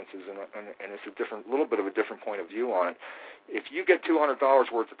finances, and it's a little bit of a different point of view on it. If you get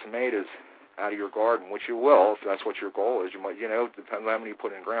 $200 worth of tomatoes out of your garden, which you will, if that's what your goal is, you might, depends on how many you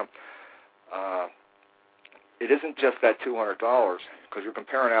put in the ground. It isn't just that $200 because you're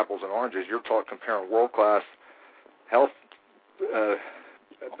comparing apples and oranges. You're comparing world-class,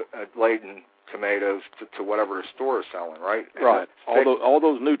 health-laden tomatoes to whatever the store is selling, right? Right. All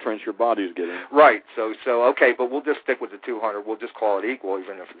those nutrients your body is getting. Right. So okay, but we'll just stick with the 200. We'll just call it equal,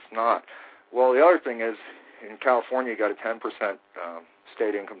 even if it's not. Well, the other thing is, in California, you got a 10%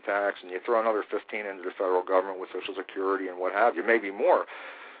 state income tax, and you throw another 15 into the federal government with Social Security and what have you, maybe more.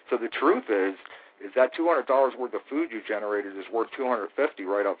 So the truth is that $200 worth of food you generated is worth $250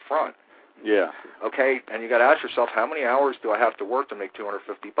 right up front. Yeah. Okay, and you got to ask yourself, how many hours do I have to work to make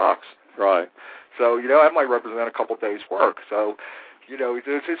 $250? Right. So that might represent a couple days' work. So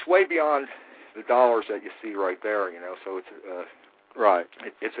it's way beyond the dollars that you see right there. So it's right.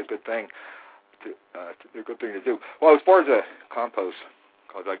 It's a good thing. A good thing to do. Well, as far as the compost,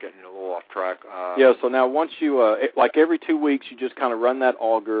 because I'm getting a little off track. So now once you, like every 2 weeks, you just kind of run that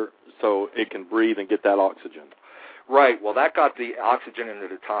auger so it can breathe and get that oxygen. Right. Well, that got the oxygen into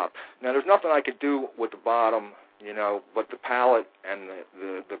the top. Now, there's nothing I could do with the bottom, but the pallet and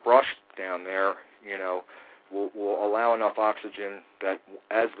the brush down there, will allow enough oxygen that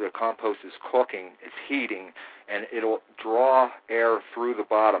as the compost is cooking, it's heating, and it'll draw air through the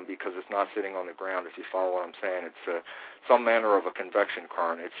bottom because it's not sitting on the ground, if you follow what I'm saying. It's some manner of a convection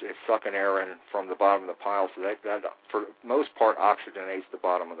current. It's sucking air in from the bottom of the pile, so that for the most part oxygenates the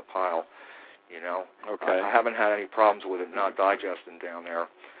bottom of the pile. Okay. I haven't had any problems with it not digesting down there.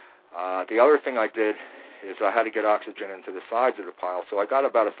 The other thing I did is I had to get oxygen into the sides of the pile, so I got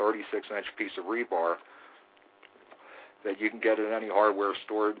about a 36-inch piece of rebar that you can get at any hardware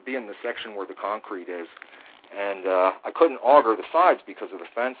store. It'd be in the section where the concrete is. and I couldn't auger the sides because of the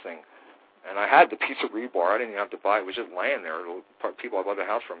fencing. And I had the piece of rebar. I didn't even have to buy it. It was just laying there. People I bought the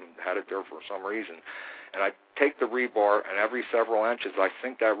house from had it there for some reason. And I take the rebar, and every several inches, I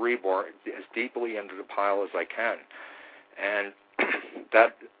sink that rebar as deeply into the pile as I can. And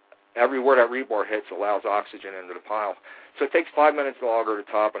that everywhere that rebar hits allows oxygen into the pile. So it takes 5 minutes to auger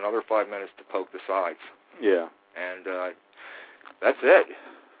the top, another 5 minutes to poke the sides. Yeah. And that's it.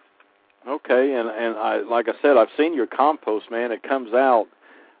 Okay, and like I said, I've seen your compost, man. It comes out.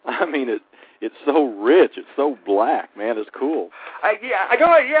 I mean, it's so rich. It's so black, man. It's cool. I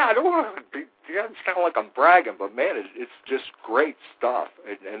don't want to sound like I'm bragging, but man, it's just great stuff,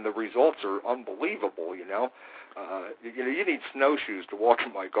 and the results are unbelievable. You you need snowshoes to walk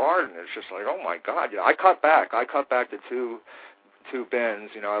in my garden. It's just like, oh my God. I cut back to two bins.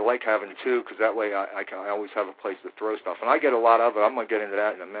 I like having two because that way I always have a place to throw stuff, and I get a lot of it. I'm gonna get into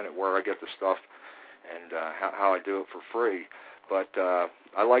that in a minute, where I get the stuff and how I do it for free. But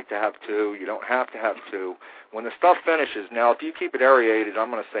I like to have two. You don't have to have two. When the stuff finishes, now if you keep it aerated, I'm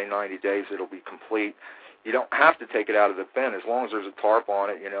going to say 90 days it'll be complete. You don't have to take it out of the bin as long as there's a tarp on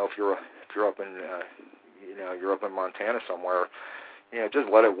it. If you're up in you're up in Montana somewhere, just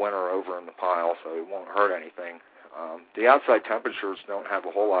let it winter over in the pile so it won't hurt anything. The outside temperatures don't have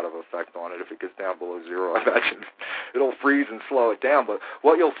a whole lot of effect on it. If it gets down below zero, I imagine it'll freeze and slow it down. But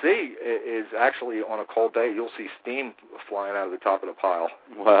what you'll see is actually on a cold day, you'll see steam flying out of the top of the pile.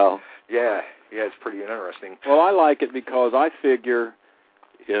 Wow. Yeah, it's pretty interesting. Well, I like it because I figure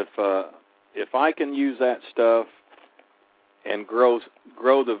if I can use that stuff and grow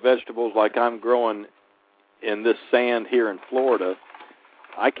the vegetables like I'm growing in this sand here in Florida,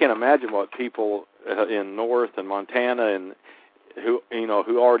 I can't imagine what people in North and Montana and who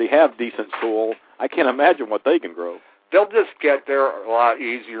already have decent soil, I can't imagine what they can grow. They'll just get there a lot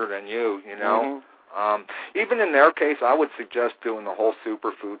easier than you. Mm-hmm. Even in their case, I would suggest doing the whole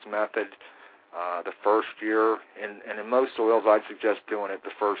superfoods method the first year, and in most soils, I'd suggest doing it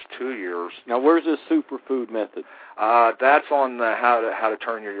the first 2 years. Now, where's this superfood method? That's on the how to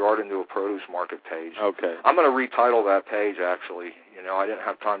turn your yard into a produce market page. Okay. I'm going to retitle that page, actually. I didn't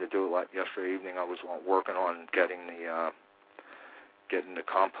have time to do it like yesterday evening. I was working on getting the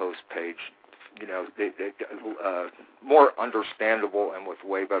compost page, more understandable and with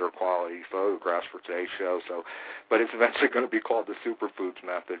way better quality photographs for today's show. So, but it's eventually going to be called the superfoods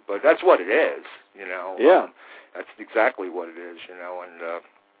method. But that's what it is, Yeah. That's exactly what it is, and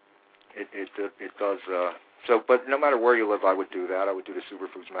it does. So, but no matter where you live, I would do that. I would do the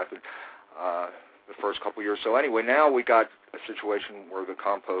superfoods method the first couple of years. So anyway, now we got a situation where the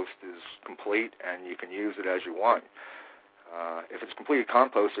compost is complete and you can use it as you want. If it's completely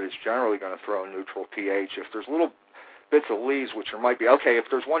composted, it's generally going to throw a neutral pH. If there's little bits of leaves, which there might be, okay, if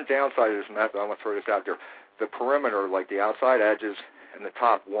there's one downside of this method, I'm going to throw this out there. The perimeter, like the outside edges and the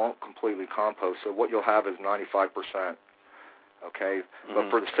top, won't completely compost. So what you'll have is 95%. Okay? Mm-hmm. But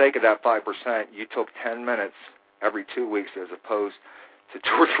for the sake of that 5%, you took 10 minutes every 2 weeks as opposed to 2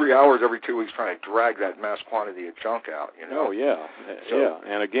 or 3 hours every 2 weeks trying to drag that mass quantity of junk out, Oh, yeah. So,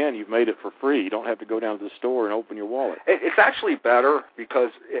 and again, you've made it for free. You don't have to go down to the store and open your wallet. It's actually better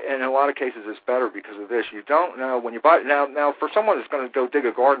because, in a lot of cases, it's better because of this. You don't know when you buy, now for someone that's going to go dig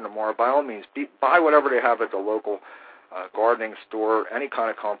a garden tomorrow, by all means, buy whatever they have at the local gardening store. Any kind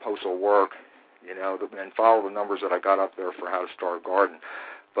of compost will work, and follow the numbers that I got up there for how to start a garden.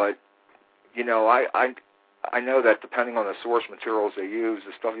 But, I know that depending on the source materials they use,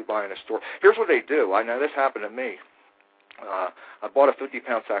 the stuff you buy in a store, here's what they do. I know this happened to me. I bought a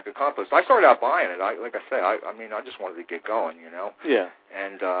 50-pound sack of compost. I started out buying it. I just wanted to get going, Yeah.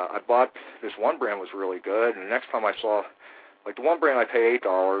 And I bought this one brand was really good, and the next time I saw, like the one brand I pay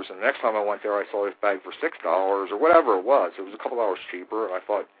 $8, and the next time I went there I saw this bag for $6 or whatever it was. It was a couple dollars cheaper, and I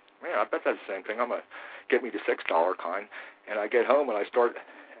thought, man, I bet that's the same thing. I'm going to get me the $6 kind. And I get home and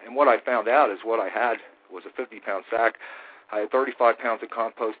and what I found out is what I had was a 50-pound sack. I had 35 pounds of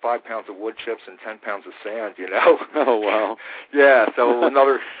compost, 5 pounds of wood chips, and 10 pounds of sand, Oh, wow. Yeah, so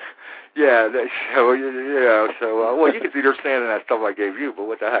another, well, you can see there's sand in that stuff I gave you, but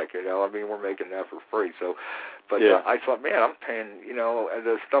what the heck, we're making that for free, so, but yeah. I thought, man, I'm paying,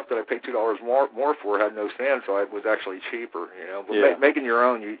 the stuff that I paid $2 more for had no sand, so it was actually cheaper, but making your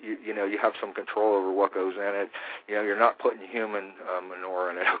own, you have some control over what goes in it, you're not putting human manure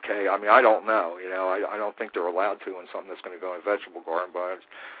in it, okay, I don't know, I don't think they're allowed to in something that's going to go in a vegetable garden, but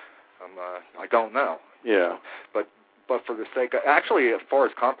I don't know. Yeah. But for the sake of, actually, as far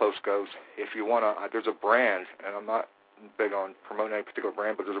as compost goes, if you want to, there's a brand, and I'm not big on promoting any particular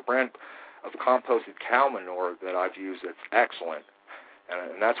brand, but there's a brand of composted cow manure that I've used that's excellent.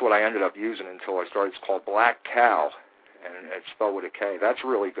 And that's what I ended up using until I started. It's called Black Cow, and it's spelled with a K. That's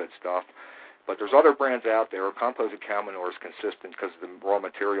really good stuff. But there's other brands out there. Composted cow manure is consistent because the raw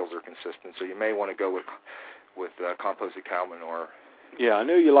materials are consistent, so you may want to go with composted cow manure. Yeah, I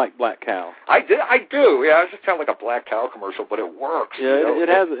knew you liked Black Cow. I do. Yeah, it just sounds like a Black Cow commercial, but it works. Yeah, it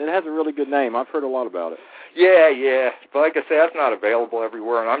has a really good name. I've heard a lot about it. Yeah. But like I say, that's not available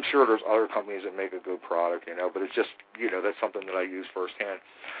everywhere, and I'm sure there's other companies that make a good product, but it's just, that's something that I use firsthand.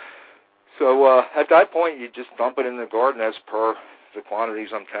 So at that point, you just dump it in the garden as per the quantities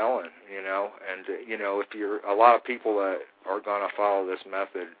I'm telling, and, if you're a lot of people that are going to follow this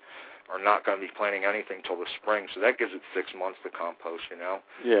method are not going to be planting anything till the spring, so that gives it 6 months to compost,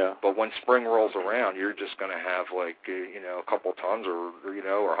 Yeah. But when spring rolls around, you're just going to have a couple tons or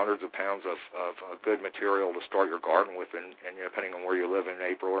hundreds of pounds of good material to start your garden with, and depending on where you live in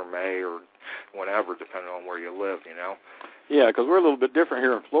April or May or whenever, depending on where you live, Yeah, because we're a little bit different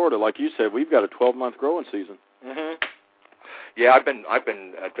here in Florida. Like you said, we've got a 12-month growing season. Mm-hmm. Yeah, I've been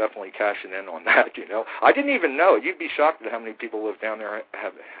definitely cashing in on that. I didn't even know. You'd be shocked at how many people live down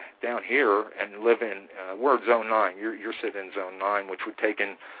here and live in. We're Zone 9. You're sitting in Zone 9, which would take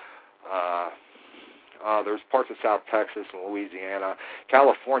in. There's parts of South Texas and Louisiana,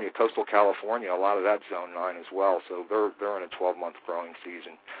 California, coastal California. A lot of that's Zone 9 as well. So they're in a 12-month growing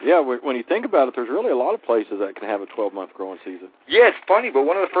season. Yeah, when you think about it, there's really a lot of places that can have a 12-month growing season. Yeah, it's funny, but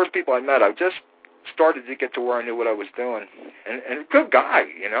one of the first people I met, I just started to get to where I knew what I was doing, and a good guy,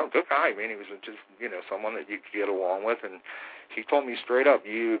 good guy. I mean, he was just, someone that you could get along with, and he told me straight up,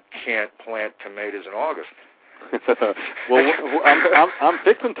 you can't plant tomatoes in August. Well, I'm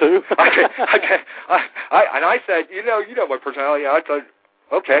fixing to. Okay. And I said, you know my personality. I thought,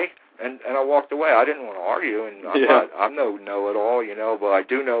 okay, and I walked away. I didn't want to argue, and I'm no know-it-all, but I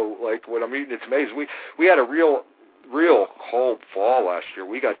do know, like, when I'm eating the tomatoes. We had a real cold fall last year.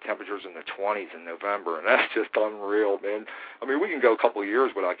 We got temperatures in the 20s in November, and that's just unreal, man. I mean, we can go a couple of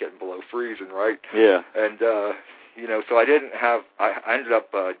years without getting below freezing, right? Yeah. And, so I ended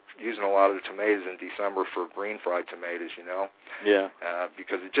up using a lot of the tomatoes in December for green fried tomatoes, Yeah.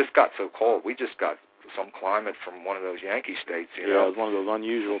 because it just got so cold. We just got some climate from one of those Yankee states, Yeah, it was one of those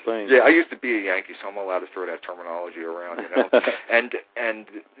unusual things. Yeah, I used to be a Yankee, so I'm allowed to throw that terminology around, and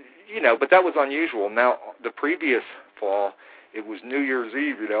but that was unusual. Now, the previous fall, it was New Year's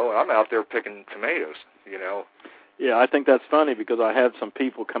Eve, and I'm out there picking tomatoes, Yeah, I think that's funny because I have some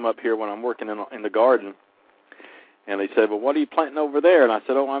people come up here when I'm working in the garden, and they said, well, what are you planting over there? And I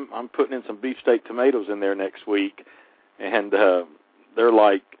said, I'm putting in some beefsteak tomatoes in there next week. And they're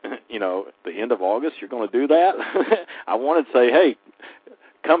like, the end of August, you're going to do that? I wanted to say, hey,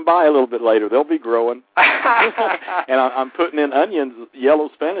 come by a little bit later. They'll be growing. And I'm putting in onions, yellow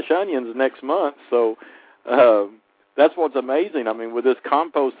Spanish onions next month. So that's what's amazing. I mean, with this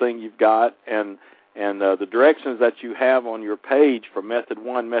compost thing you've got and the directions that you have on your page for Method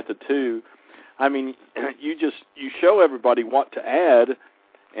 1, Method 2, I mean, you show everybody what to add,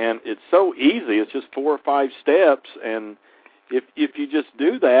 and it's so easy. It's just 4 or 5 steps, and if you just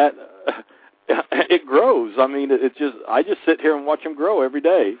do that, it grows. I mean, I just sit here and watch them grow every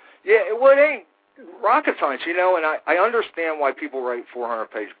day. Yeah, well, it ain't rocket science, and I understand why people write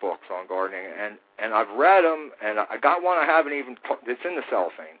 400-page books on gardening, and I've read them, and I got one I haven't even, it's in the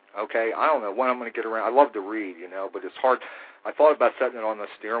cellophane, okay? I don't know when I'm going to get around. I love to read, but it's hard. I thought about setting it on the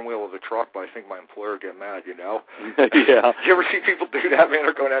steering wheel of the truck, but I think my employer would get mad, Yeah. You ever see people do that, man?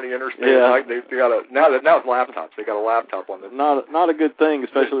 They're going down the interstate Yeah. at night. They got now it's laptops. They got a laptop on the. Not a good thing,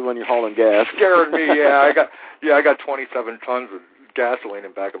 especially when you're hauling gas. Scared me, yeah. I got 27 tons of gasoline in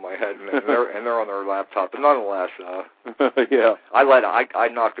the back of my head, and they're on their laptop. But nonetheless, yeah. I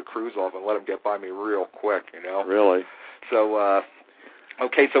knocked the cruise off and let them get by me real quick, Really. So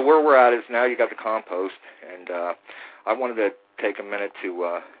okay, so where we're at is now you got the compost, and I wanted to take a minute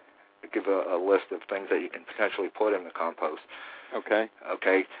to give a list of things that you can potentially put in the compost. Okay.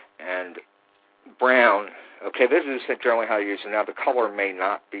 Okay, and brown. Okay, this is generally how you use it. Now, the color may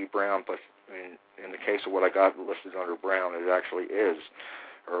not be brown, but in the case of what I got listed under brown, it actually is.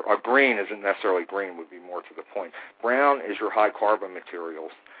 Or green isn't necessarily green, would be more to the point. Brown is your high-carbon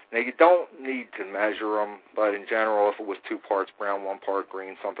materials. Now, you don't need to measure them, but in general, if it was 2 parts brown, 1 part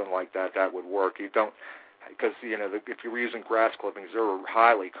green, something like that, that would work. You don't, because, if you were using grass clippings, they're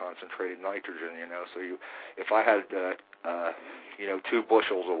highly concentrated nitrogen, so if I had, 2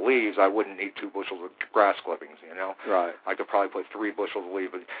 bushels of leaves, I wouldn't need 2 bushels of grass clippings, Right. I could probably put 3 bushels of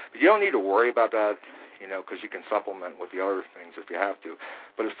leaves, but you don't need to worry about that, because you can supplement with the other things if you have to.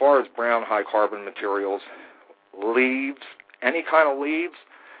 But as far as brown high-carbon materials, leaves, any kind of leaves,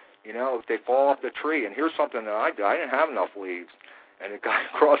 if they fall off the tree, and here's something that I didn't have enough leaves, and a guy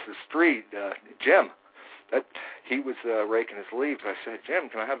across the street, Jim, he was raking his leaves. I said, Jim,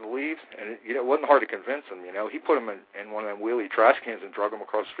 can I have the leaves? And it wasn't hard to convince him. He put them in one of them wheelie trash cans and drug them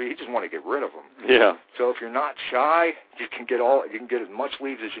across the street. He just wanted to get rid of them. Yeah. So if you're not shy, you can get as much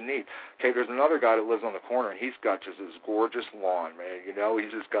leaves as you need. Okay, there's another guy that lives on the corner, and he's got just this gorgeous lawn, man.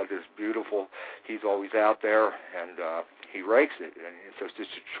 He's just got this beautiful. He's always out there, and he rakes it, and so it's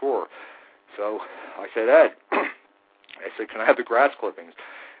just a chore. So I said, Ed, can I have the grass clippings?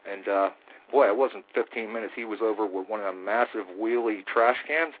 And boy, it wasn't 15 minutes. He was over with one of the massive wheelie trash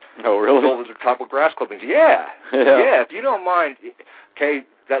cans. Oh, really? Filled with the top of grass clippings. Yeah. If you don't mind, okay.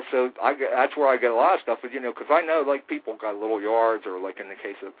 That's where I get a lot of stuff. But because I know people got little yards, or in the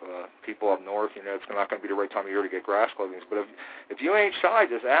case of people up north, it's not going to be the right time of year to get grass clippings. But if you ain't shy,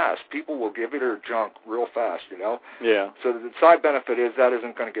 just ask. People will give you their junk real fast. Yeah. So the side benefit is that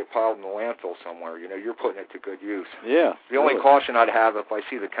isn't going to get piled in the landfill somewhere. You're putting it to good use. Yeah. The only caution I'd have, if I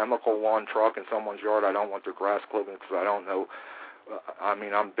see the chemical lawn truck in someone's yard, I don't want their grass clippings because I don't know.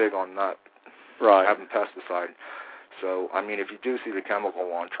 I'm big on not having pesticide. So, if you do see the chemical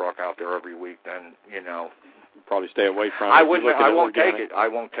lawn truck out there every week, then, probably stay away from it. I won't take it. I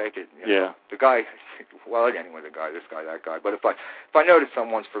won't take it. Yeah. The guy, this guy, that guy. But if I notice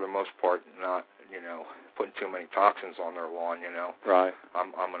someone's, for the most part, not, putting too many toxins on their lawn, right,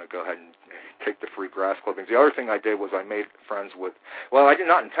 I'm going to go ahead and take the free grass clippings. The other thing I did was I made friends with, I did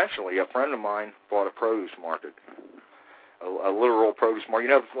not intentionally. A friend of mine bought a produce market. A literal produce market.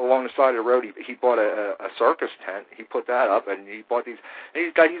 Along the side of the road, he bought a circus tent. He put that up, and he bought these. And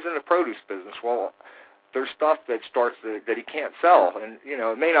he's in the produce business. Well, there's stuff that that he can't sell, and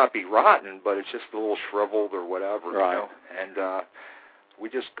it may not be rotten, but it's just a little shriveled or whatever. Right. And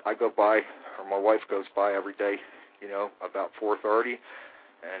I go by, or my wife goes by every day, about 4:30,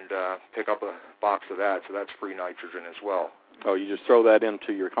 and pick up a box of that. So that's free nitrogen as well. Oh, you just throw that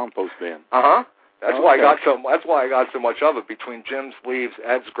into your compost bin. That's why I got so much of it, between Jim's leaves,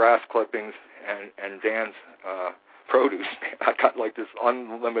 Ed's grass clippings, and Dan's produce. I got this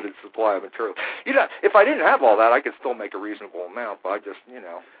unlimited supply of material. If I didn't have all that, I could still make a reasonable amount, but I just,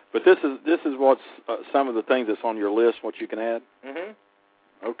 But this is what's some of the things that's on your list, what you can add? Mhm.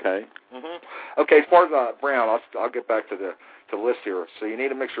 Okay. Mhm. Okay, as far as brown, I'll get back to the list here. So you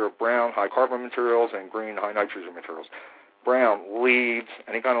need a mixture of brown, high carbon materials, and green, high nitrogen materials. Brown, leaves,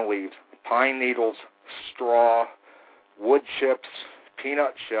 any kind of leaves, pine needles, straw, wood chips,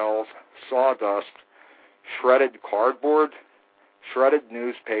 peanut shells, sawdust, shredded cardboard, shredded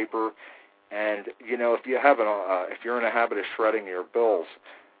newspaper, and if you're in a habit of shredding your bills,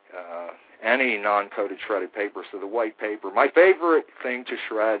 any non-coated shredded paper, so the white paper. My favorite thing to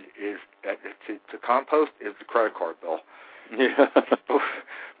shred is to compost is the credit card bill. Yeah.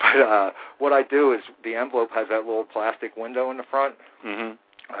 But what I do is the envelope has that little plastic window in the front. Mm-hmm.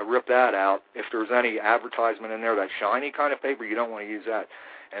 I rip that out. If there's any advertisement in there, that shiny kind of paper, you don't want to use that.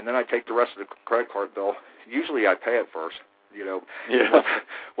 And then I take the rest of the credit card bill. Usually I pay it first. Yeah.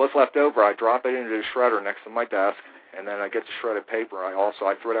 What's left over, I drop it into the shredder next to my desk, and then I get the shredded paper. I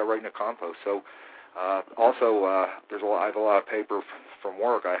throw that right in the compost. So I have a lot of paper from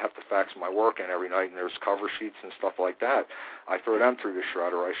work. I have to fax my work in every night, and there's cover sheets and stuff like that. I throw them through the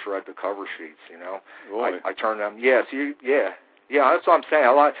shredder. I shred the cover sheets. Boy. I turn them. Yeah. Yeah, that's what I'm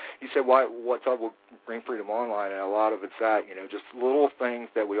saying. You said what's up with Green Freedom Online, and a lot of it's that, just little things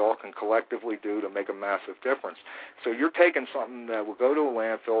that we all can collectively do to make a massive difference. So you're taking something that will go to a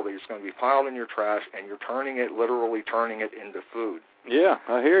landfill that is going to be piled in your trash, and you're literally turning it into food. Yeah,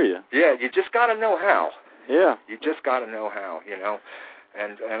 I hear you. Yeah, you just got to know how. Yeah. You just got to know how,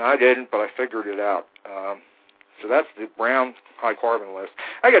 And I didn't, but I figured it out. So that's the brown high-carbon list.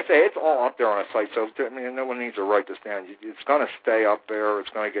 I got to say, it's all up there on a site, so no one needs to write this down. It's going to stay up there.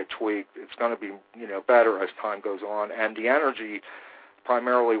 It's going to get tweaked. It's going to be better as time goes on. And the energy,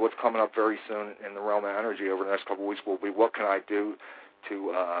 primarily what's coming up very soon in the realm of energy over the next couple of weeks, will be what can I do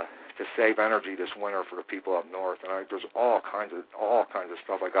to save energy this winter for the people up north. And there's all kinds of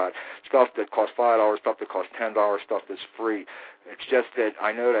stuff. I got stuff that costs $5, stuff that costs $10, stuff that's free. It's just that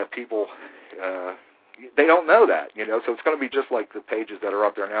I know that people... they don't know that, so it's going to be just like the pages that are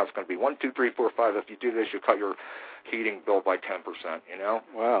up there now. It's going to be 1, 2, 3, 4, 5. If you do this, you cut your heating bill by 10%,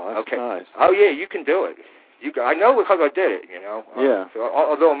 Wow, that's nice. Oh, yeah, you can do it. I know because I did it, Yeah. So,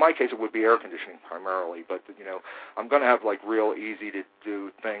 although in my case it would be air conditioning primarily, but, I'm going to have, real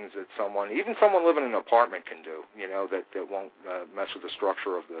easy-to-do things that even someone living in an apartment can do, that won't mess with the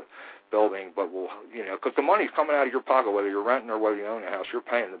structure of the building, but will, because the money's coming out of your pocket, whether you're renting or whether you own a house, you're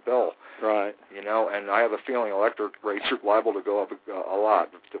paying the bill. Right. And I have a feeling electric rates are liable to go up a lot,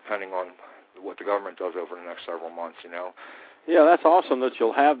 depending on what the government does over the next several months, Yeah, that's awesome that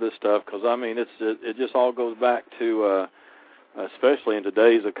you'll have this stuff because, I mean, it just all goes back to, especially in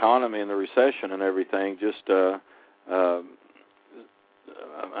today's economy and the recession and everything, just,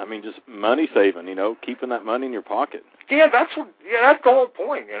 I mean, just money saving, you know, keeping that money in your pocket. Yeah, that's the whole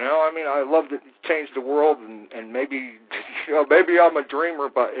point, you know. I mean, I love to change the world, and maybe, you know, maybe I'm a dreamer,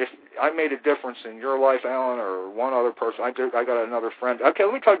 but if I made a difference in your life, Alan, or one other person, I got another friend. Okay,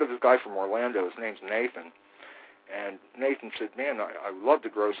 let me talk to this guy from Orlando. His name's Nathan. And Nathan said, man, I would love to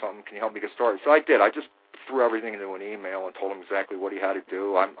grow something. Can you help me get started? So I did. I just threw everything into an email and told him exactly what he had to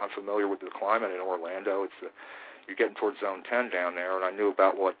do. I'm familiar with the climate in Orlando. You're getting towards Zone 10 down there, and I knew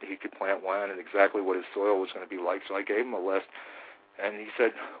about what he could plant when and exactly what his soil was going to be like. So I gave him a list, and he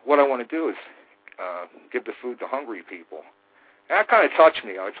said, what I want to do is give the food to hungry people. And that kind of touched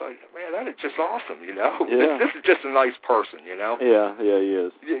me. I was like, man, that is just awesome, you know. Yeah. This is just a nice person, you know. Yeah, he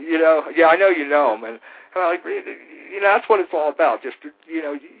is. You know, yeah, I know you know him, and like, you know, that's what it's all about. Just, you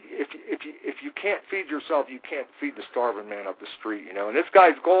know, if you can't feed yourself, you can't feed the starving man up the street, you know. And this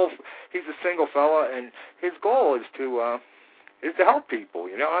guy's goal, he's a single fella, and his goal is to help people,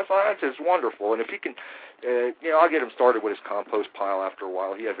 you know. I thought that's just wonderful. And if he can, you know, I'll get him started with his compost pile after a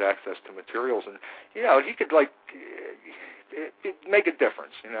while. He has access to materials, and, you know, he could, like, it make a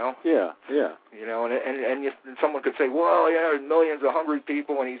difference, you know. Yeah. You know, and someone could say, well, yeah, there's millions of hungry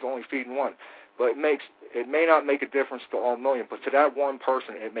people, and he's only feeding one. But it may not make a difference to all million, but to that one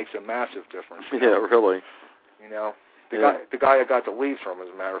person, it makes a massive difference. Yeah, really. You know, the guy I got the leaves from, as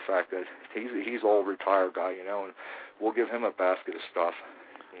a matter of fact, that he's an old retired guy, you know, and we'll give him a basket of stuff.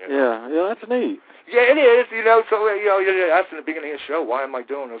 You know? Yeah, that's neat. Yeah, it is, you know. So, you know, that's in the beginning of the show. Why am I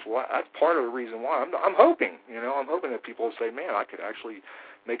doing this? Well, that's part of the reason why. I'm hoping, you know, that people will say, man, I could actually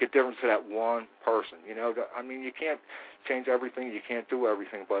make a difference to that one person. You know, I mean, you can't change everything. You can't do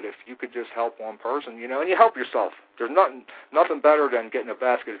everything. But if you could just help one person, you know, and you help yourself. There's nothing better than getting a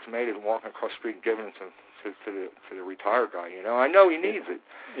basket that's made and walking across the street and giving it to the retired guy. You know, I know he needs it.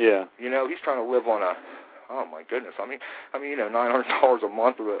 Yeah. You know, he's trying to live on oh my goodness. I mean, you know, $900 a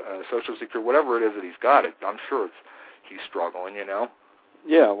month of Social Security, whatever it is that he's got it. I'm sure he's struggling. You know.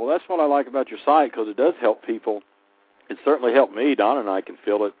 Yeah. Well, that's what I like about your site because it does help people. It certainly helped me. Don and I can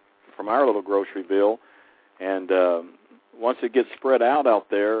feel it from our little grocery bill, and once it gets spread out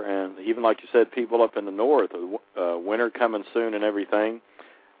there, and even like you said, people up in the north, winter coming soon and everything,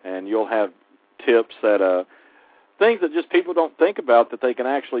 and you'll have tips that things that just people don't think about that they can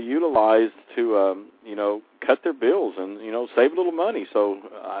actually utilize to you know, cut their bills and, you know, save a little money. So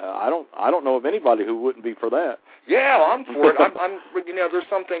I don't know of anybody who wouldn't be for that. Yeah, I'm for it. I'm you know, there's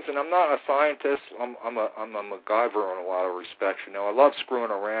some things, and I'm not a scientist. I'm a MacGyver in a lot of respects. You know, I love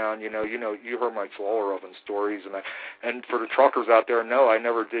screwing around. You know, you heard my solar oven stories, and for the truckers out there, no, I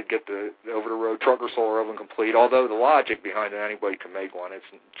never did get the over the road trucker solar oven complete. Although the logic behind it, anybody can make one. It's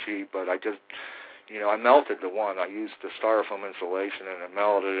cheap, but I just, you know, I melted the one. I used the styrofoam insulation, and it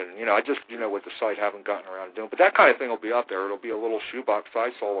melted. And, you know, I just, you know, with the site, haven't gotten around to doing. But that kind of thing will be up there. It'll be a little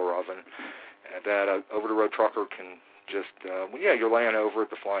shoebox-sized solar oven that over-the-road trucker can just, yeah, you're laying over at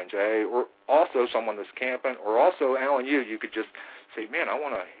the Flying J, or also someone that's camping, or also, Alan, you could just say, man, I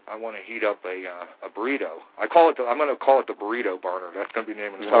want to heat up a burrito. I'm going to call it the burrito burner. That's going to be the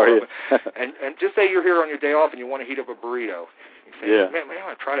name of the solar oven. And just say you're here on your day off and you want to heat up a burrito. You say, yeah. man, I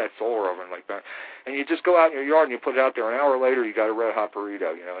want to try that solar oven like that. And you just go out in your yard and you put it out there. An hour later, you got a red hot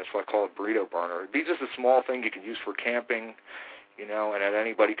burrito. You know, that's why I call it burrito burner. It'd be just a small thing you can use for camping, you know, and that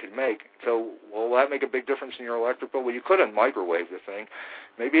anybody could make. So, will that make a big difference in your electric bill? Well, you couldn't microwave the thing.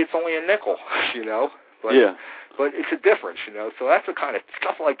 Maybe it's only a nickel, you know. But, yeah. But it's a difference, you know. So that's the kind of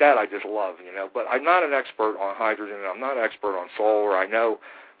stuff like that I just love, you know. But I'm not an expert on hydrogen. I'm not an expert on solar. I know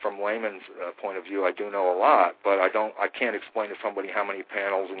from layman's point of view, I do know a lot, but I can't explain to somebody how many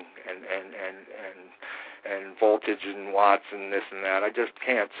panels and voltage and watts and this and that. I just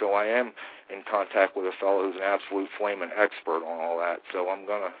can't. So I am in contact with a fellow who's an absolute flaming expert on all that. So I'm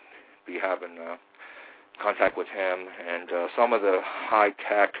going to be having contact with him, and some of the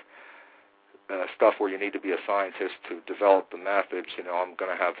high-tech stuff where you need to be a scientist to develop the methods, you know, I'm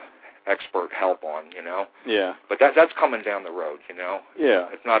going to have expert help on, you know. Yeah. But that's coming down the road, you know. Yeah.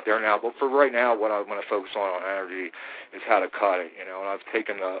 It's not there now. But for right now, what I'm going to focus on energy is how to cut it, you know. And I've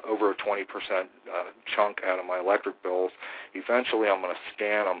taken over a 20% chunk out of my electric bills. Eventually, I'm going to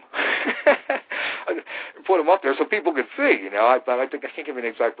scan them and put them up there so people can see. I think I can't give you an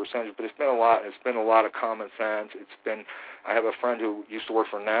exact percentage, but it's been a lot. It's been a lot of common sense. I have a friend who used to work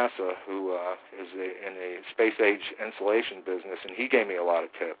for NASA who is in a space age insulation business, and he gave me a lot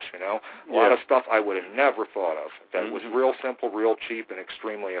of tips. A lot of stuff I would have never thought of that was real simple, real cheap, and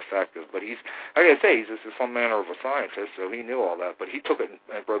extremely effective. But he's some manner of a scientist, so he knew all that. But he took it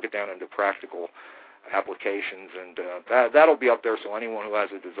and broke it down into practical applications, and that'll be up there so anyone who has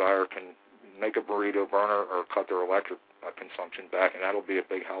a desire can make a burrito burner or cut their electric consumption back, and that'll be a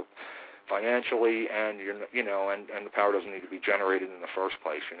big help financially, and and the power doesn't need to be generated in the first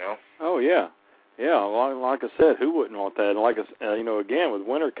place. Oh yeah. Like I said, who wouldn't want that? And like again, with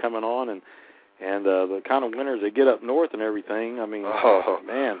winter coming on and the kind of winters they get up north and everything, I mean,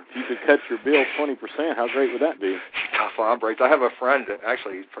 man, if you could cut your bill 20%, how great would that be? Tough on breaks. I have a friend that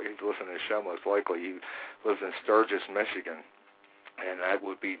actually he's listening to the show most likely. He lives in Sturgis, Michigan, and that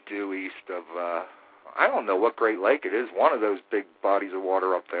would be due east of I don't know what Great Lake it is, one of those big bodies of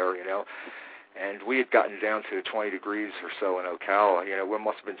water up there, And we had gotten down to 20 degrees or so in Ocala. It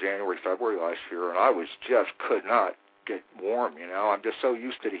must have been January, February last year, and I could not get warm. I'm just so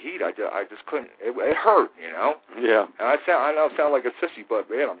used to the heat. I just couldn't. It hurt. Yeah. And I know I sound like a sissy,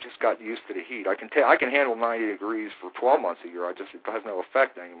 but man, I'm just got used to the heat. I can handle 90 degrees for 12 months a year. It has no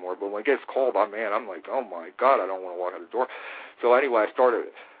effect anymore. But when it gets cold, I'm like, oh my God, I don't want to walk out the door. So anyway, I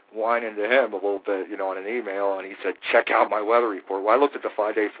started whining to him a little bit, on an email, and he said, check out my weather report. Well, I looked at the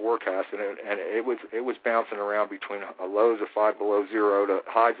 5-day forecast, and it was bouncing around between lows of 5 below zero to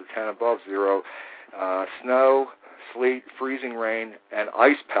highs of 10 above zero, snow, sleet, freezing rain, and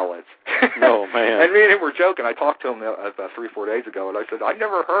ice pellets. Oh, man. And me and him were joking. I talked to him about 3-4 days ago, and I said, I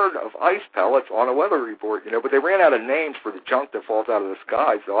never heard of ice pellets on a weather report, but they ran out of names for the junk that falls out of the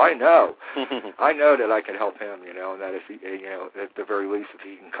sky, so I know. I know that I can help him, and that if he, at the very least, if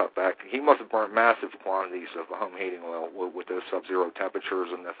he can cut back. He must have burnt massive quantities of home heating oil with those sub-zero temperatures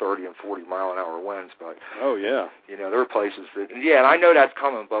and the 30 and 40-mile-an-hour winds, but... Oh, yeah. There are places that... Yeah, and I know that's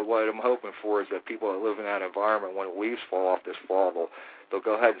coming, but what I'm hoping for is that people that live in that environment, when leaves fall off this fall, they'll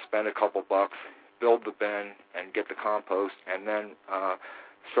go ahead and spend a couple bucks, build the bin, and get the compost, and then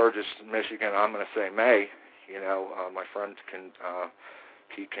Sturgis, Michigan, I'm going to say May, my friend can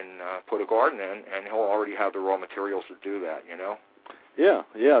put a garden in, and he'll already have the raw materials to do that, Yeah,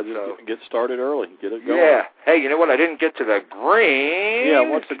 just get started early, get it going. Yeah. Hey, you know what? I didn't get to the green. Yeah,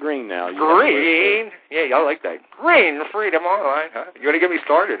 what's the green now? Green. Yeah, I like that. Green Freedom Online, huh? You're going to get me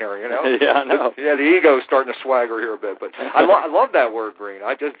started here, Yeah, I know. Yeah, the ego's starting to swagger here a bit, but I love that word green.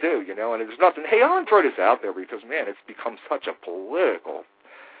 I just do, and there's nothing. Hey, I want to throw this out there because, man, it's become such a political.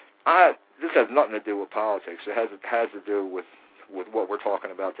 This has nothing to do with politics. It has to do with what we're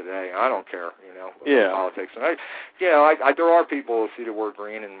talking about today. I don't care, politics. And there are people who see the word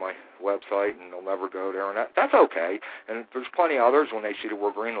green in my website and they'll never go there, and that's okay. And there's plenty of others, when they see the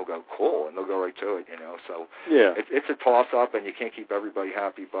word green, they'll go, cool, and they'll go right to it, So yeah, it's a toss-up, and you can't keep everybody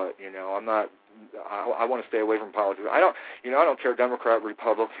happy, but, I'm not... I want to stay away from politics. I don't care Democrat,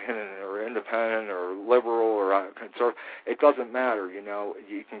 Republican, or independent, or liberal, or conservative. It doesn't matter.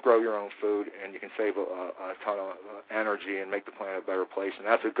 You can grow your own food, and you can save a ton of energy and make the planet a better place, and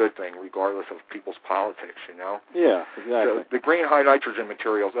that's a good thing, regardless of people's politics. Yeah, exactly. So the green high nitrogen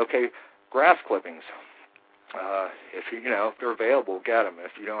materials. Okay, grass clippings. If they're available, get them.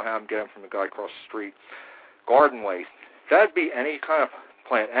 If you don't have them, get them from the guy across the street. Garden waste. That'd be any kind of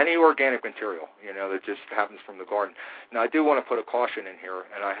plant, any organic material, that just happens from the garden. Now, I do want to put a caution in here,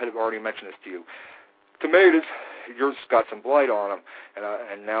 and I had already mentioned this to you. Tomatoes, yours got some blight on them,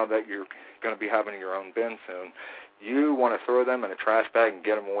 and now that you're going to be having your own bin soon, you want to throw them in a trash bag and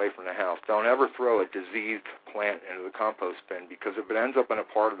get them away from the house. Don't ever throw a diseased plant into the compost bin, because if it ends up in a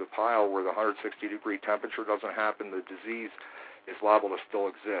part of the pile where the 160-degree temperature doesn't happen, the disease is liable to still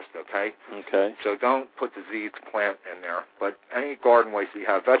exist, okay? Okay. So don't put diseased plant in there. But any garden waste you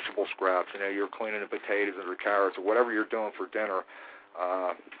have, vegetable scraps, you're cleaning the potatoes or the carrots or whatever you're doing for dinner,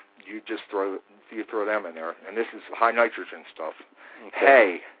 you throw them in there. And this is high nitrogen stuff.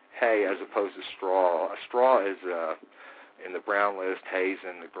 Okay. Hay as opposed to straw. A straw is in the brown list, hay's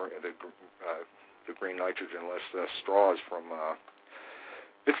in the green nitrogen list. Straw is from...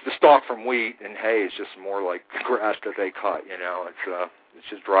 it's the stalk from wheat, and hay is just more like grass that they cut. It's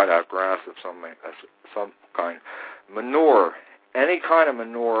just dried out grass of some kind. Manure, any kind of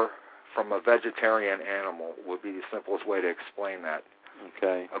manure from a vegetarian animal would be the simplest way to explain that.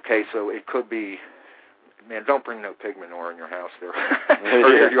 Okay. Okay, so it could be. Man, don't bring no pig manure in your house there or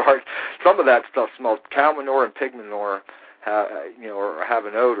your yard. Some of that stuff smells. Cow manure and pig manure or have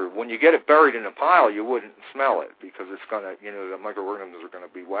an odor. When you get it buried in a pile, you wouldn't smell it because it's going to, the microorganisms are going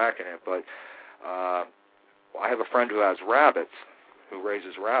to be whacking it. But I have a friend who has rabbits, who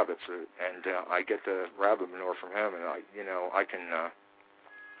raises rabbits, and I get the rabbit manure from him, and I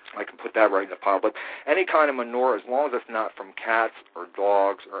can put that right in the pile. But any kind of manure, as long as it's not from cats or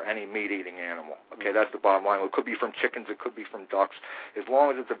dogs or any meat-eating animal. Okay, that's the bottom line. It could be from chickens. It could be from ducks. As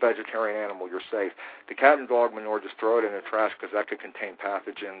long as it's a vegetarian animal, you're safe. The cat and dog manure, just throw it in the trash because that could contain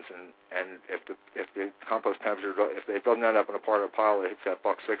pathogens. And if the compost temperature, if it doesn't end up in a part of the pile that hits that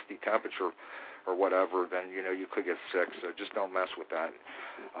 $160 temperature or whatever, then, you could get sick. So just don't mess with that.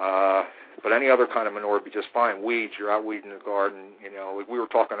 But any other kind of manure would be just fine. Weeds, you're out weeding the garden. Like we were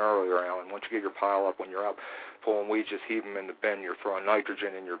talking earlier, Alan, once you get your pile up, when you're out pulling weeds, just heave them in the bin. You're throwing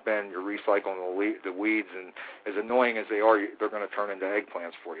nitrogen in your bin. You're recycling the weeds. And as annoying as they are, they're going to turn into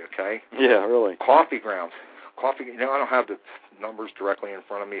eggplants for you, okay? Yeah, really. Coffee grounds. I don't have the numbers directly in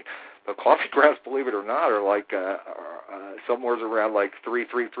front of me, but coffee grounds, believe it or not, are like somewhere around like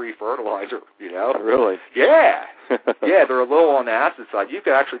 333 fertilizer. Really? Yeah, yeah. They're a little on the acid side. You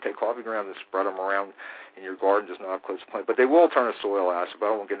could actually take coffee grounds and spread them around in your garden, just not close to plant. But they will turn to soil acid. But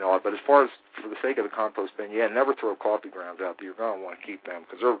I won't get into all that. But as far as for the sake of the compost bin, never throw coffee grounds out there. You're going to want to keep them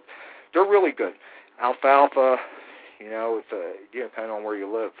because they're really good. Alfalfa. It's depending on where you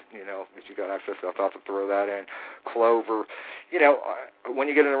live, if you got access to alfalfa, throw that in. Clover, when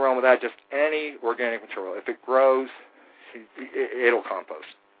you get in the realm of that, just any organic material. If it grows, it'll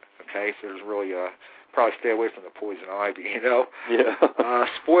compost. Okay, so there's really probably stay away from the poison ivy. Yeah.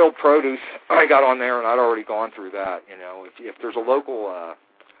 Spoiled produce, I got on there, and I'd already gone through that. If there's a local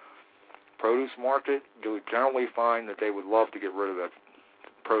produce market, you would generally find that they would love to get rid of that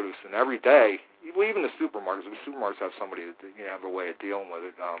produce, and every day. Well, even the supermarkets. The supermarkets have somebody that have a way of dealing with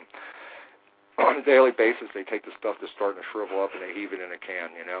it. On a daily basis, they take the stuff that's starting to shrivel up and they heave it in a can.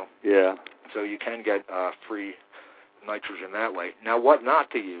 Yeah. So you can get free nitrogen that way. Now, what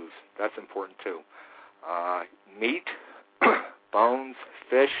not to use? That's important too. Meat, bones,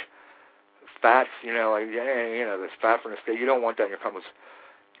 fish, fats. There's fat from the steak. You don't want that in your compost.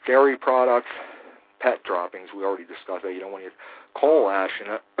 Dairy products, pet droppings. We already discussed that. You don't want to use coal ash,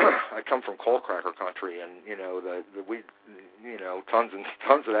 I come from coal cracker country, and the wheat, tons and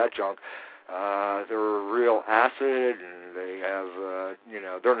tons of that junk. They're real acid, and they have,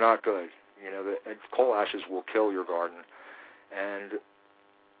 they're not good. The coal ashes will kill your garden, and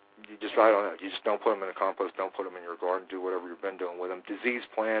I don't know. You just don't put them in the compost. Don't put them in your garden. Do whatever you've been doing with them.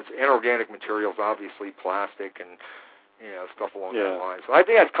 Diseased plants, inorganic materials, obviously plastic and. Stuff along that line. So I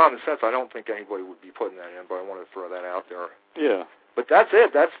think that's common sense. I don't think anybody would be putting that in, but I wanted to throw that out there. Yeah. But that's it.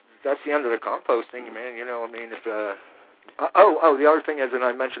 That's the end of the composting, man. If the other thing is, and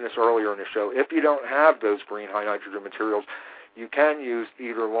I mentioned this earlier in the show, if you don't have those green high nitrogen materials, you can use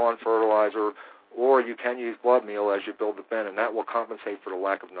either lawn fertilizer or you can use blood meal as you build the bin, and that will compensate for the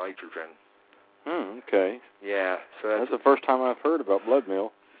lack of nitrogen. Okay. Yeah. So that's the first time I've heard about blood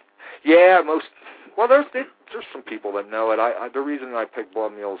meal. Yeah, there's some people that know it. The reason I picked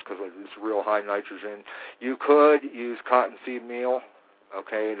blood meal is because it's real high nitrogen. You could use cottonseed meal,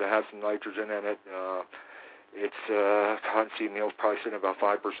 okay, that has some nitrogen in it. Cottonseed meal is probably sitting at about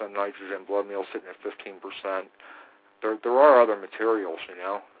 5% nitrogen. Blood meal sitting at 15%. There are other materials,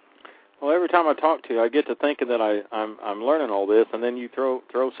 Well, every time I talk to you, I get to thinking that I'm learning all this, and then you throw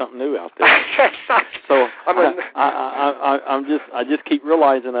something new out there. So I just keep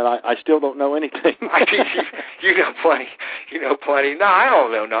realizing that I still don't know anything. You know plenty. No, I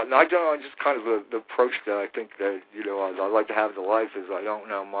don't know nothing. I just kind of the approach that I think that I like to have in life is I don't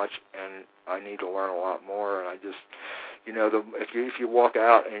know much, and I need to learn a lot more, and I just. If you walk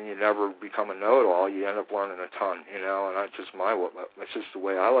out and you never become a know-it-all, you end up learning a ton, and that's just that's just the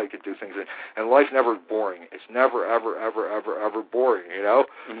way I like to do things. And life never is boring. It's never, ever, ever, ever, ever boring,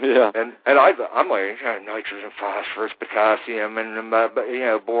 Yeah. And I'm like nitrogen, phosphorus, potassium, and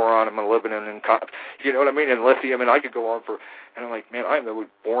boron, and molybdenum, and you know what I mean, and lithium, and I could go on for. And I'm like, man, I'm the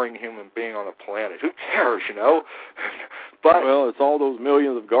most boring human being on the planet. Who cares, But it's all those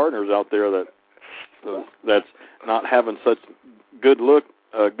millions of gardeners out there that's not having such good luck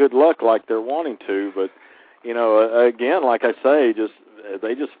like they're wanting to. But again, like I say,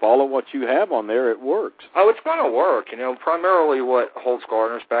 they just follow what you have on there. It works. Oh, it's going to work. Primarily what holds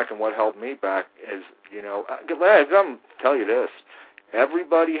gardeners back and what held me back is, I'm going to tell you this: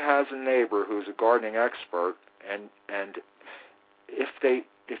 everybody has a neighbor who's a gardening expert, and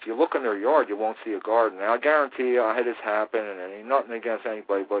if you look in their yard, you won't see a garden. Now, I guarantee you, I had this happen, and nothing against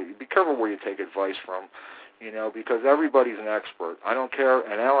anybody, but be careful where you take advice from. because everybody's an expert. I don't care.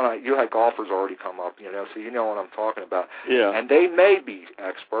 And Alan, you had golfers already come up, so you know what I'm talking about. Yeah. And they may be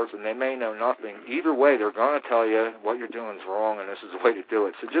experts, and they may know nothing. Either way, they're going to tell you what you're doing is wrong, and this is the way to do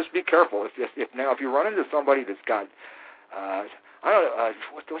it. So just be careful. If you run into somebody that's got, I don't know,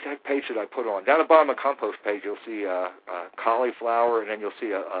 what that page did I put on? Down at the bottom of the compost page, you'll see cauliflower, and then you'll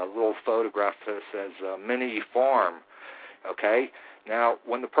see a little photograph that says mini farm. Okay. Now,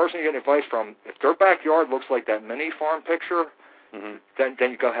 when the person you're getting advice from, if their backyard looks like that mini farm picture, then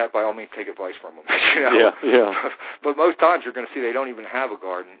you go ahead, by all means, take advice from them. Yeah. But most times you're going to see they don't even have a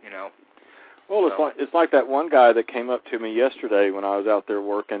garden, Well, it's like that one guy that came up to me yesterday when I was out there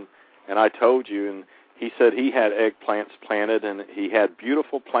working, and I told you, and he said he had eggplants planted, and he had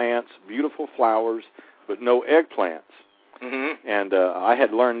beautiful plants, beautiful flowers, but no eggplants. Mm-hmm. And I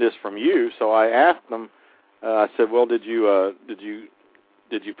had learned this from you, so I asked him. I said, "Well, did you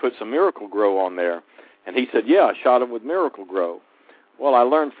put some Miracle Grow on there?" And he said, "Yeah, I shot them with Miracle Grow." Well, I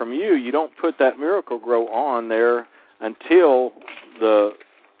learned from you, you don't put that Miracle Grow on there until the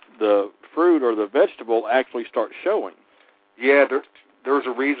fruit or the vegetable actually starts showing. Yeah, there's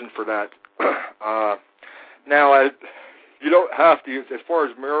a reason for that. Now, you don't have to use, as far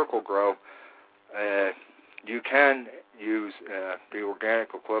as Miracle Grow, you can use the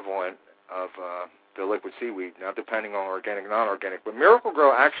organic equivalent of the liquid seaweed, now depending on organic, non-organic. But Miracle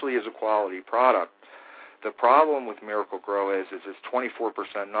Grow actually is a quality product. The problem with Miracle Grow is it's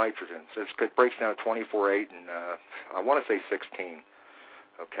 24% nitrogen. So it breaks down to 24, 8, and I want to say 16,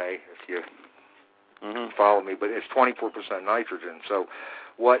 okay, if you follow me. But it's 24% nitrogen. So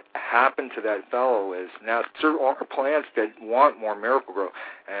what happened to that fellow is, now there are plants that want more Miracle Grow.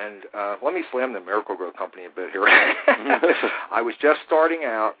 And let me slam the Miracle Grow company a bit here. I was just starting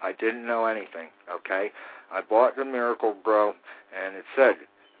out. I didn't know anything, okay? I bought the Miracle Grow, and it said,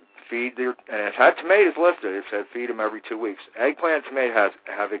 and it had tomatoes listed. It said feed them every 2 weeks. Eggplant and tomato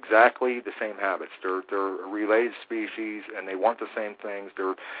have exactly the same habits. They're a related species, and they want the same things.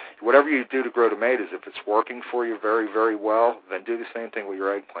 Whatever you do to grow tomatoes, if it's working for you very, very well, then do the same thing with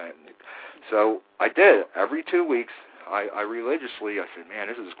your eggplant. So I did. Every 2 weeks, I religiously, I said, man,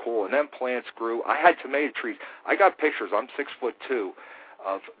 this is cool. And then plants grew. I had tomato trees. I got pictures. I'm 6'2",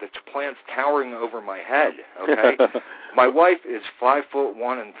 of the plants towering over my head, okay? My wife is 5'1"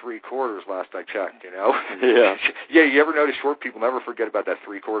 3/4 last I checked, Yeah. Yeah, you ever notice short people never forget about that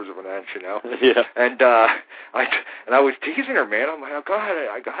 3/4 of an inch, Yeah. And I was teasing her, man. I'm like, oh, God,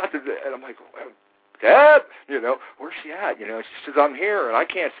 I got to, and I'm like, Dad, where's she at? She says, I'm here, and I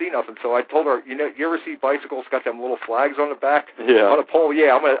can't see nothing. So I told her, you ever see bicycles got them little flags on the back? Yeah. On a pole?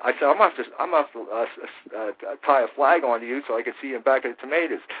 Yeah, I said, I'm going to have to tie a flag on you so I can see you in back of the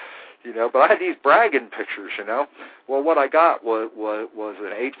tomatoes. But I had these bragging pictures, Well, what I got was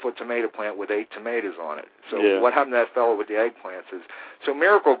an 8-foot tomato plant with 8 tomatoes on it. So what happened to that fellow with the eggplants is, so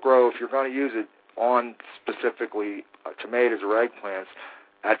Miracle Grow, if you're going to use it on specifically tomatoes or eggplants,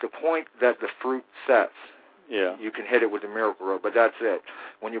 at the point that the fruit sets, you can hit it with the Miracle Grow, but that's it.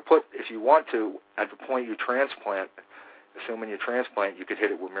 If you want to, at the point you transplant, assuming you transplant, you could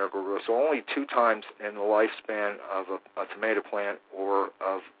hit it with Miracle Grow. So only 2 times in the lifespan of a tomato plant or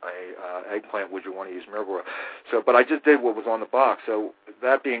of a eggplant would you want to use Miracle Grow. So, but I just did what was on the box. So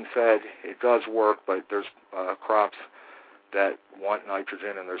that being said, it does work, but there's crops that want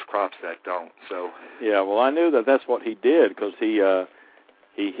nitrogen and there's crops that don't. So yeah, well, I knew that's what he did because he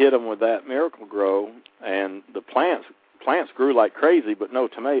hit them with that Miracle Grow, and the plants grew like crazy, but no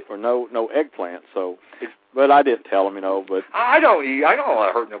tomato or no eggplant. So, but I didn't tell him, But I don't want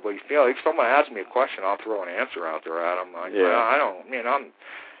to hurt nobody's feelings. If someone asks me a question, I'll throw an answer out there at them. I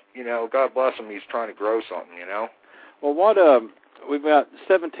don't. God bless him. He's trying to grow something, Well, what we've got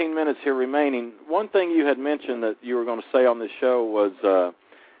 17 minutes here remaining. One thing you had mentioned that you were going to say on this show was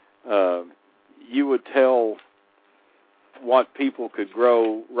you would tell what people could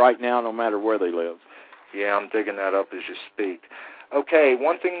grow right now no matter where they live. Yeah, I'm digging that up as you speak. Okay,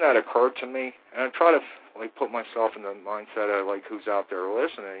 one thing that occurred to me, and I try to put myself in the mindset of who's out there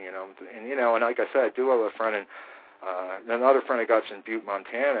listening, and like I said, I do have a friend, and another friend I got's in Butte,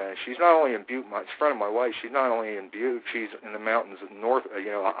 Montana, and she's not only in Butte, it's a friend of my wife, she's not only in Butte, she's in the mountains of north,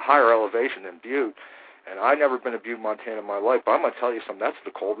 a higher elevation than Butte. And I've never been to Butte, Montana in my life, but I'm going to tell you something, that's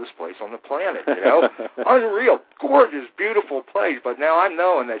the coldest place on the planet, Unreal, gorgeous, beautiful place, but now I'm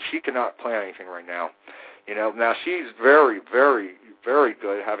knowing that she cannot plant anything right now. Now she's very, very, very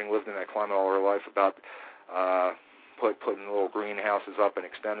good, having lived in that climate all her life, about putting little greenhouses up and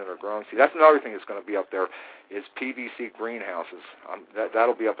extending her growing. See, that's another thing that's going to be up there. is PVC greenhouses.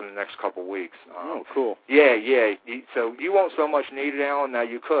 That'll be up in the next couple weeks. Oh, cool. Yeah. So you won't so much need it, Alan. Now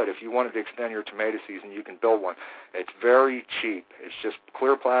you could. If you wanted to extend your tomato season, you can build one. It's very cheap. It's just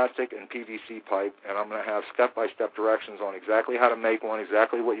clear plastic and PVC pipe, and I'm going to have step-by-step directions on exactly how to make one,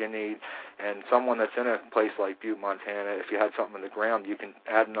 exactly what you need, and someone that's in a place like Butte, Montana, if you had something in the ground, you can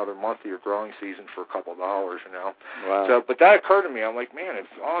add another month to your growing season for a couple of dollars, Wow. So, but that occurred to me. I'm like, man, it's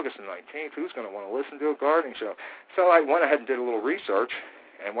August the 19th. Who's going to want to listen to a gardening show? So I went ahead and did a little research,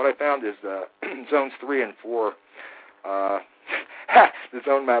 and what I found is zones 3 and 4. The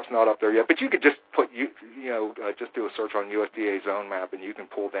zone map's not up there yet, but you could just put just do a search on USDA zone map, and you can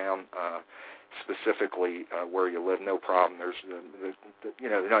pull down specifically where you live. No problem. There's the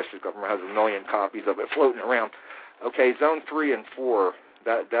United States government has 1 million copies of it floating around. Okay, zone 3 and 4.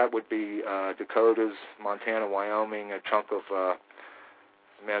 That would be Dakotas, Montana, Wyoming, a chunk of.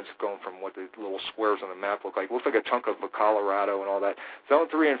 Man, it's going from what the little squares on the map look like. It looks like a chunk of Colorado and all that. Zone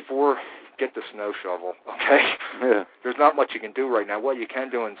 3 and 4, get the snow shovel, okay? Yeah. There's not much you can do right now. What you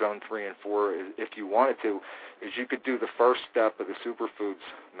can do in Zone 3 and 4, is, if you wanted to, is you could do the first step of the superfoods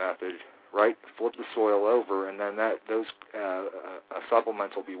method, right? Flip the soil over, and then those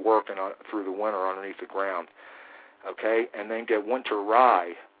supplements will be working through the winter underneath the ground, okay? And then get winter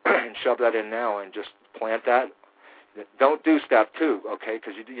rye and shove that in now and just plant that. Don't do step 2, okay,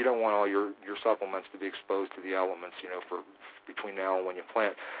 because you don't want all your supplements to be exposed to the elements, for between now and when you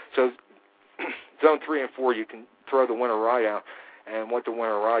plant. So zone 3 and 4, you can throw the winter rye out, and what the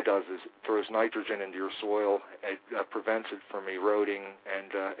winter rye does is it throws nitrogen into your soil. It prevents it from eroding,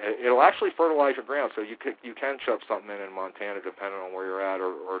 and it'll actually fertilize your ground. So you can shove something in Montana, depending on where you're at,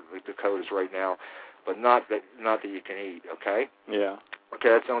 or the Dakotas right now, but not that you can eat, okay? Yeah. Okay,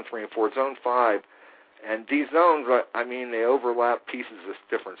 that's zone 3 and 4. Zone 5. And these zones, they overlap pieces of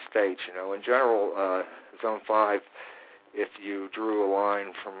different states. In general, Zone 5, if you drew a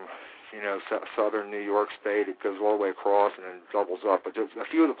line from, southern New York State, it goes all the way across and then doubles up. But just a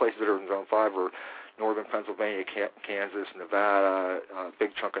few of the places that are in Zone 5 are northern Pennsylvania, Kansas, Nevada, a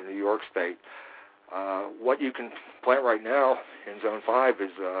big chunk of New York State. What you can plant right now in Zone 5 is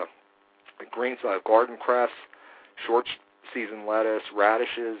green garden cress, short season lettuce,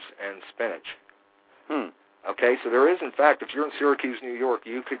 radishes, and spinach. Okay, so there is, in fact, if you're in Syracuse, New York,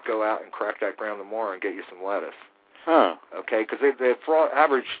 you could go out and crack that ground tomorrow and get you some lettuce. Huh. Okay, because the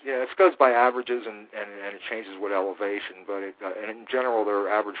average, it goes by averages and it changes with elevation, but and in general, their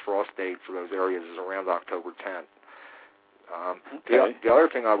average frost date for those areas is around October 10th. Okay. The other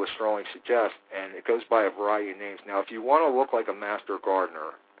thing I would strongly suggest, and it goes by a variety of names. Now, if you want to look like a master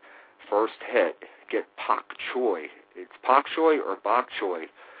gardener, first hit, get pak choi. It's pak choi or bok choy.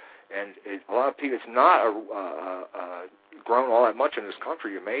 And a lot of people, it's not grown all that much in this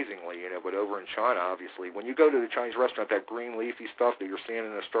country, amazingly, but over in China, obviously. When you go to the Chinese restaurant, that green leafy stuff that you're seeing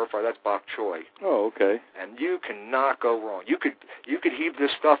in the stir fry, that's bok choy. Oh, okay. And you cannot go wrong. You could heave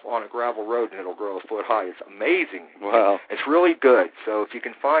this stuff on a gravel road and it'll grow a foot high. It's amazing. Wow. It's really good. So if you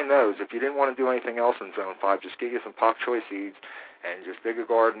can find those, if you didn't want to do anything else in Zone 5, just get you some bok choy seeds and just dig a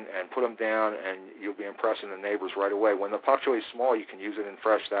garden and put them down, and you'll be impressing the neighbors right away. When the bok choy is small, you can use it in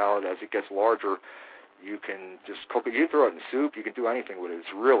fresh salad. As it gets larger, you can just cook it. You throw it in soup. You can do anything with it.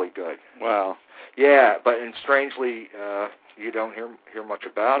 It's really good. Wow. Yeah, and strangely, you don't hear much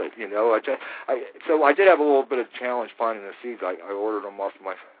about it. So I did have a little bit of challenge finding the seeds. I ordered them off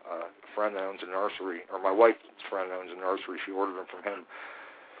my friend that owns a nursery, or my wife's friend owns a nursery. She ordered them from him.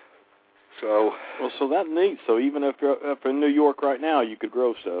 So that's neat. So even if you're in New York right now, you could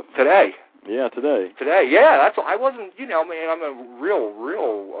grow stuff today. Yeah, today. Yeah, that's. I wasn't. I'm a real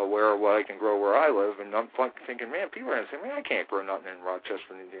aware of what I can grow where I live, and I'm thinking, man, people are going to say, man, I can't grow nothing in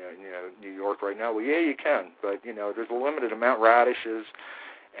Rochester, New York right now. Well, yeah, you can, but there's a limited amount. Radishes,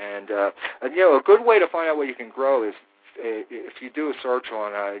 and a good way to find out what you can grow is if you do a search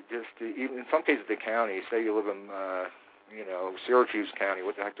on even in some cases the county. Say you live in Syracuse County,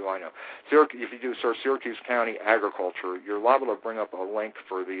 what the heck do I know? If you do search Syracuse County agriculture, you're liable to bring up a link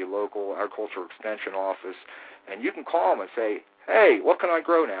for the local agriculture extension office, and you can call them and say, hey, what can I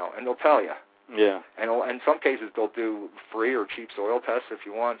grow now? And they'll tell you. Yeah. And in some cases, they'll do free or cheap soil tests if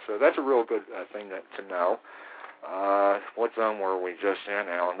you want, so that's a real good thing to know. What zone were we just in,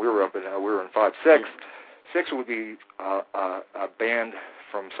 Alan? We were in 5-6. 6 would be a band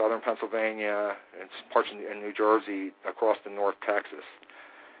from southern Pennsylvania and parts in New Jersey across to North Texas.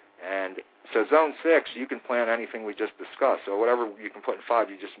 And so Zone 6, you can plant anything we just discussed. So whatever you can put in 5,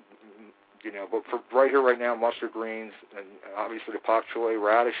 you just, but for right here, right now, mustard greens, and obviously the pak choy,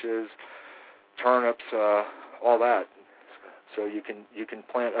 radishes, turnips, all that. So you can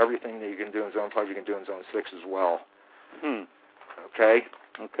plant everything that you can do in Zone 5, you can do in Zone 6 as well. Okay?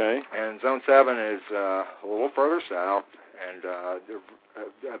 Okay. And Zone 7 is a little further south, and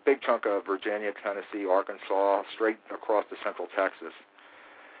a big chunk of Virginia, Tennessee, Arkansas, straight across to central Texas.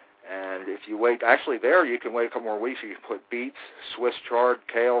 And if you wait, actually there you can wait a couple more weeks. You can put beets, Swiss chard,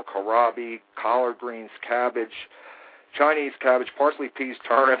 kale, kohlrabi, collard greens, cabbage, Chinese cabbage, parsley, peas,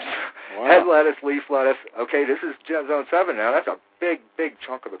 turnips, head lettuce, leaf lettuce. Okay, this is Zone 7 now. That's a big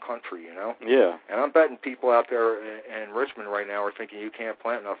chunk of the country, you know? Yeah. And I'm betting people out there in Richmond right now are thinking you can't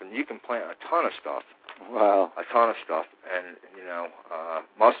plant nothing. You can plant a ton of stuff. Wow. A ton of stuff. And, you know,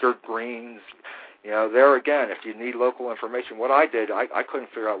 mustard, greens. You know, there again, if you need local information, what I did, I couldn't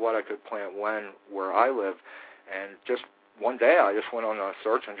figure out what I could plant when, where I live. And just one day I just went on a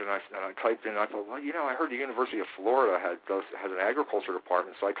search engine and I typed in, I thought, well, you know, I heard the University of Florida has an agriculture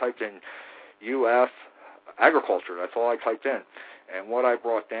department. So I typed in UF agriculture. That's all I typed in. And what I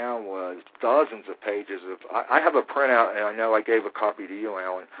brought down was dozens of pages of, I have a printout, and I know I gave a copy to you,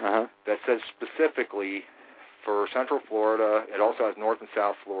 Alan, that says specifically for Central Florida. It also has North and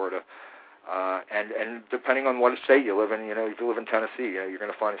South Florida. And depending on what state you live in, you know, if you live in Tennessee, you know, you're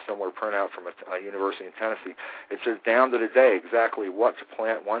going to find a similar printout from a university in Tennessee. It says down to the day exactly what to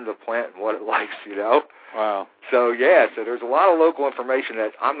plant, when to plant, and what it likes, you know. Wow. So, yeah, so there's a lot of local information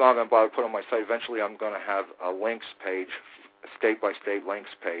that I'm not going to bother to put on my site. Eventually I'm going to have a links page, a state-by-state links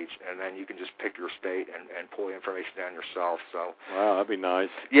page, and then you can just pick your state and pull the information down yourself. So. Wow, that'd be nice.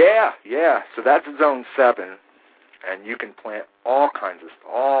 Yeah. So that's Zone 7. And you can plant all kinds of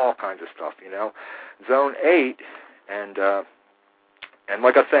stuff, you know. Zone 8, and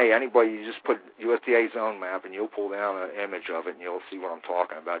like I say, anybody, you just put USDA zone map, and you'll pull down an image of it, and you'll see what I'm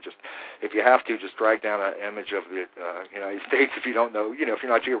talking about. Just if you have to, just drag down an image of the United States if you don't know, you know, if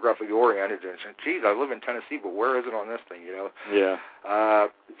you're not geographically oriented. And geez, I live in Tennessee, but where is it on this thing, you know? Yeah.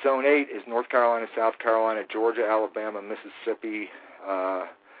 Zone 8 is North Carolina, South Carolina, Georgia, Alabama, Mississippi,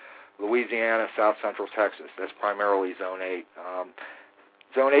 Louisiana, South Central Texas. That's primarily Zone 8.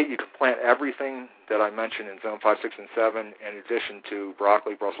 Zone 8, you can plant everything that I mentioned in Zone 5, 6, and 7, in addition to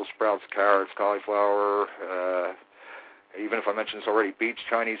broccoli, Brussels sprouts, carrots, cauliflower, even if I mentioned this already, beets,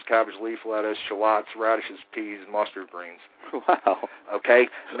 Chinese cabbage, leaf lettuce, shallots, radishes, peas, mustard greens. Wow. Okay?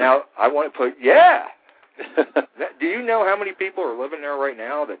 Now, I want to put, yeah! Do you know how many people are living there right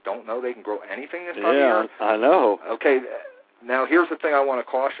now that don't know they can grow anything this time of year? Yeah, I know. Okay, now, here's the thing I want to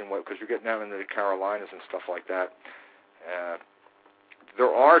caution, because you're getting down into the Carolinas and stuff like that. There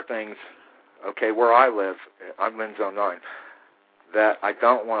are things, okay, where I live, I'm in Zone 9, that I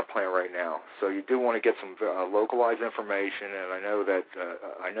don't want to plant right now. So you do want to get some localized information, and I know that,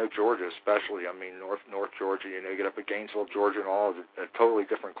 I know Georgia especially, I mean, North Georgia, you know, you get up at Gainesville, Georgia and all, is a totally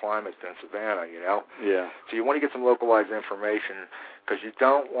different climate than Savannah, you know? Yeah. So you want to get some localized information, because you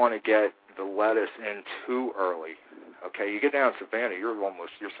don't want to get the lettuce in too early. Okay, you get down to Savannah, you're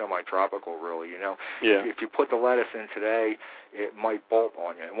semi-tropical, really, you know. Yeah. If you put the lettuce in today, it might bolt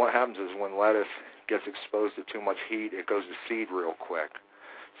on you. And what happens is when lettuce gets exposed to too much heat, it goes to seed real quick.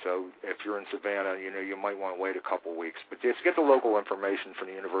 So if you're in Savannah, you know, you might want to wait a couple weeks. But just get the local information from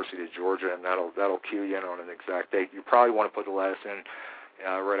the University of Georgia, and that'll cue you in on an exact date. You probably want to put the lettuce in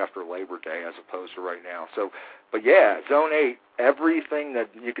right after Labor Day as opposed to right now. So, but yeah, Zone 8, everything that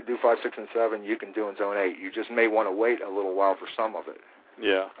you could do 5, 6, and 7, you can do in Zone 8. You just may want to wait a little while for some of it.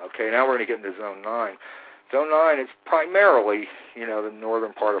 Yeah. Okay, now we're going to get into Zone 9. Zone 9 is primarily, you know, the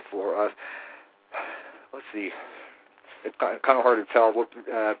northern part of Florida. Let's see. It's kind of hard to tell.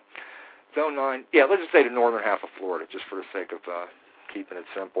 Zone 9, yeah, let's just say the northern half of Florida, just for the sake of keeping it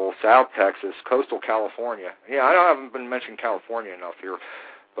simple. South Texas, coastal California. Yeah, I haven't been mentioning California enough here,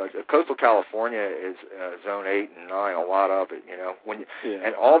 but coastal California is Zone 8 and 9, a lot of it, you know.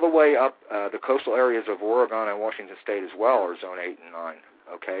 And all the way up the coastal areas of Oregon and Washington State as well are Zone 8 and 9.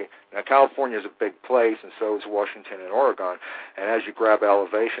 Okay? Now, California is a big place, and so is Washington and Oregon. And as you grab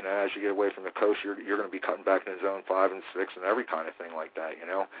elevation and as you get away from the coast, you're going to be cutting back into Zone 5 and 6 and every kind of thing like that, you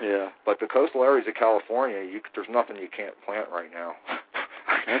know? Yeah. But the coastal areas of California, there's nothing you can't plant right now.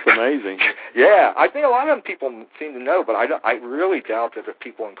 That's amazing. Yeah, I think a lot of people seem to know, but I really doubt that the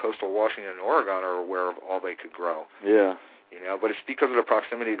people in coastal Washington and Oregon are aware of all they could grow. Yeah. You know, but it's because of the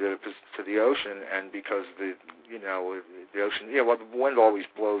proximity to the ocean, and because the ocean. Yeah, well, the wind always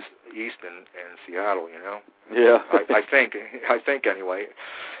blows east in Seattle. You know. Yeah. I think anyway.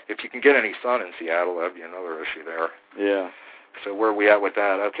 If you can get any sun in Seattle, that'd be another issue there. Yeah. So where are we at with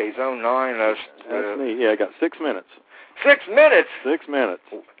that? Okay, Zone 9. That's neat. Yeah, I got 6 minutes. 6 minutes. 6 minutes.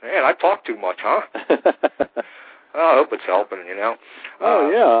 Man, I talk too much, huh? I hope it's helping, Like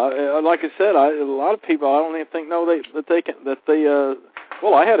I said, a lot of people I don't even think know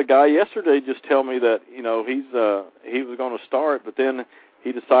well, I had a guy yesterday just tell me that, he was going to start, but then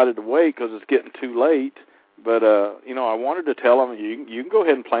he decided to wait because it's getting too late. But, I wanted to tell him, you can go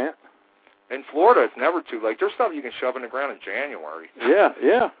ahead and plant. In Florida, it's never too late. There's stuff you can shove in the ground in January. Yeah.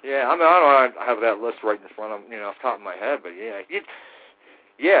 Yeah, I don't have that list right in front of off the top of my head, but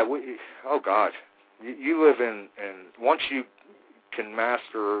oh God, you live in once you can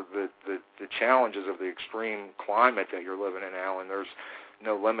master the challenges of the extreme climate that you're living in, Alan, there's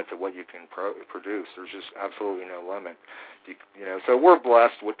no limit to what you can produce. There's just absolutely no limit. So we're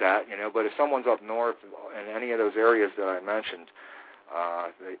blessed with that, but if someone's up north in any of those areas that I mentioned,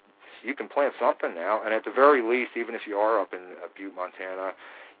 you can plant something now, and at the very least, even if you are up in Butte, Montana,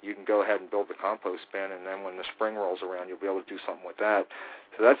 you can go ahead and build the compost bin, and then when the spring rolls around, you'll be able to do something with that.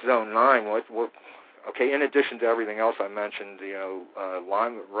 So that's Zone 9. Okay, in addition to everything else I mentioned,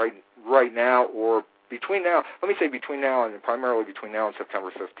 lime right now or between now, let me say between now and primarily between now and September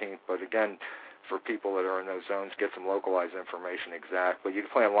 15th, but again, for people that are in those zones, get some localized information exact. But you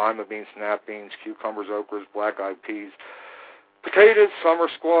can plant lima beans, snap beans, cucumbers, okras, black-eyed peas, potatoes, summer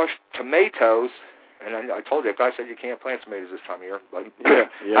squash, tomatoes, and I told you, a guy said you can't plant tomatoes this time of year, but yeah,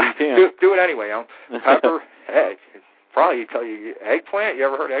 you can. Do it anyway, pepper, egg. Probably tell you eggplant. You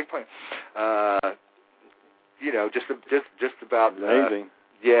ever heard of eggplant? Just about amazing.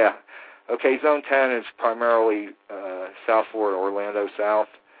 Yeah. Okay, Zone 10 is primarily South Florida, Orlando South,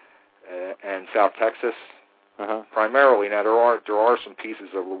 and South Texas. Uh-huh. Primarily. Now there are some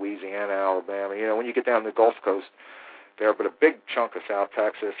pieces of Louisiana, Alabama. When you get down the Gulf Coast there, but a big chunk of South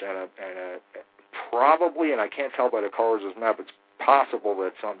Texas and a probably, and I can't tell by the colors of this map, it's possible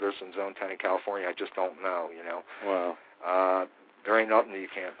that there's some Zone 10 in California. I just don't know. Wow. There ain't nothing that you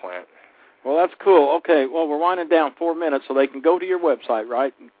can't plant. Well, that's cool. Okay, well, we're winding down 4 minutes, so they can go to your website,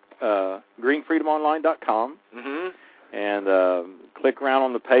 right? greenfreedomonline.com. Mm-hmm. And click around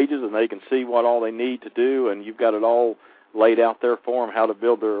on the pages, and they can see what all they need to do, and you've got it all laid out there for them, how to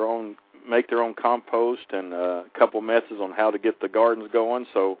make their own compost, and a couple methods on how to get the gardens going.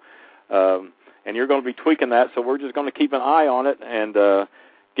 So, and you're going to be tweaking that, so we're just going to keep an eye on it and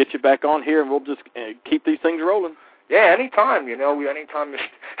get you back on here, and we'll just keep these things rolling. Yeah, anytime, anytime.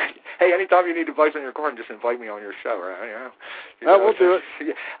 Hey, anytime you need advice on your garden, just invite me on your show, right? We'll do it.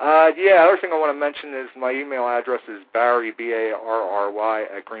 Other thing I want to mention is my email address is Barry, BARRY,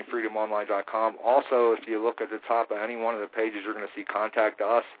 at greenfreedomonline.com. Also, if you look at the top of any one of the pages, you're going to see Contact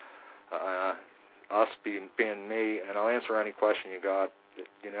Us, us being me, and I'll answer any question you got.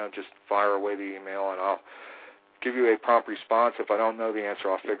 Just fire away the email, and I'll give you a prompt response. If I don't know the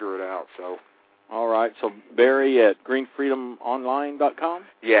answer, I'll figure it out. So. All right, so Barry at greenfreedomonline.com?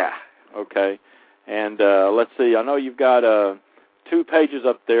 Yeah. Okay. And let's see, I know you've got 2 pages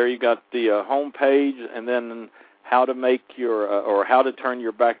up there. You got the home page and then how to make or how to turn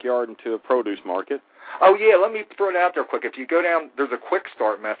your backyard into a produce market. Oh, yeah, let me throw it out there quick. If you go down, there's a quick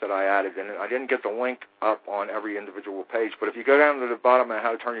start method I added, and I didn't get the link up on every individual page, but if you go down to the bottom of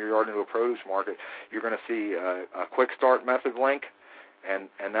how to turn your yard into a produce market, you're going to see a quick start method link. And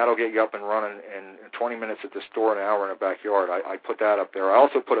that'll get you up and running in 20 minutes at the store, an hour in the backyard. I put that up there. I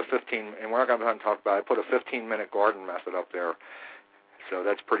also put a 15, and we're not going to have to talk about it, I put a 15-minute garden method up there. So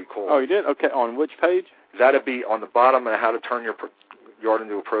that's pretty cool. Oh, you did? Okay. On which page? That'll be on the bottom of how to turn your yard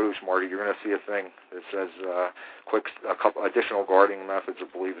into a produce market. You're going to see a thing that says a couple additional gardening methods, I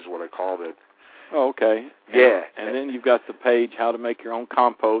believe is what I called it. Oh, okay. Yeah. And then you've got the page, how to make your own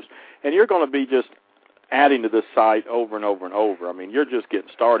compost. And you're going to be just adding to this site over and over and over. I mean, you're just getting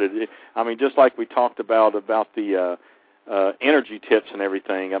started. I mean, just like we talked about the energy tips and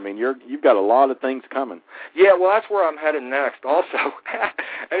everything. I mean, you've got a lot of things coming. Yeah, well, that's where I'm headed next. Also,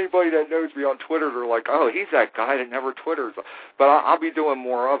 anybody that knows me on Twitter, they're like, "Oh, he's that guy that never twitters." But I'll be doing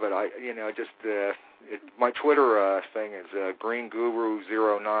more of it. My Twitter thing is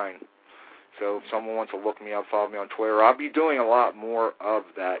GreenGuru09. So if someone wants to look me up, follow me on Twitter, I'll be doing a lot more of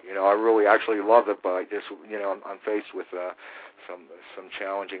that. I really actually love it, but I just, I'm faced with some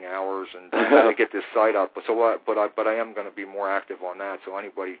challenging hours and how to get this site up. But I am going to be more active on that. So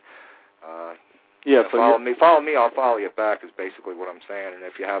anybody, follow me. I'll follow you back. Is basically what I'm saying. And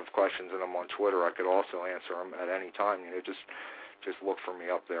if you have questions and I'm on Twitter, I could also answer them at any time. Just look for me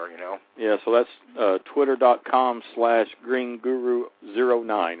up there, Yeah, so that's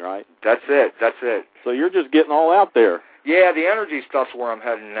twitter.com/greenguru09, right? That's it. So you're just getting all out there. Yeah, the energy stuff's where I'm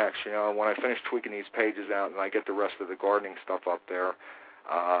heading next, When I finish tweaking these pages out and I get the rest of the gardening stuff up there,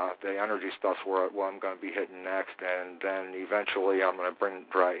 The energy stuff's what I'm going to be hitting next, and then eventually I'm going to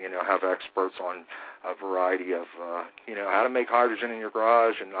have experts on a variety of, how to make hydrogen in your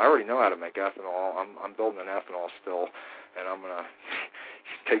garage, and I already know how to make ethanol. I'm building an ethanol still, and I'm going to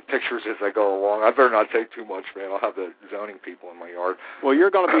take pictures as I go along. I better not take too much, man. I'll have the zoning people in my yard. Well, you're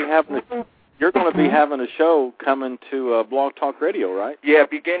going to be having a show coming to Blog Talk Radio, right? Yeah,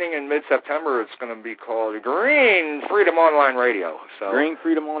 beginning in mid-September, it's going to be called Green Freedom Online Radio. So Green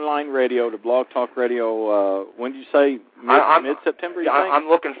Freedom Online Radio to Blog Talk Radio. When did you say mid-September? I'm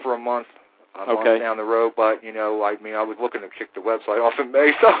looking for a month. Okay. Down the road, but I was looking to kick the website off in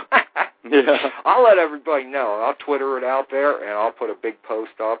May, so yeah. I'll let everybody know. I'll Twitter it out there, and I'll put a big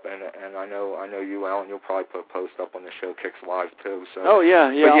post up, and I know you, Alan, you'll probably put a post up on the show Kicks Live too. So. Oh yeah.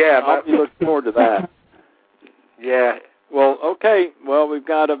 I'll be looking forward to that. Yeah. Well, okay. Well, we've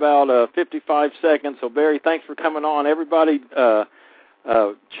got about 55 seconds. So Barry, thanks for coming on. Everybody,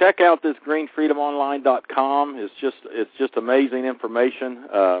 check out this greenfreedomonline.com. It's just amazing information.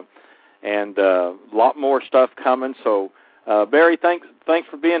 And a lot more stuff coming. So, Barry, thanks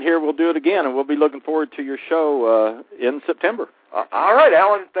for being here. We'll do it again, and we'll be looking forward to your show in September. All right,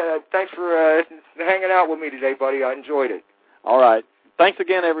 Alan. Thanks for hanging out with me today, buddy. I enjoyed it. All right. Thanks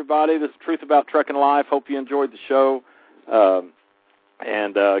again, everybody. This is Truth About Trucking Live. Hope you enjoyed the show.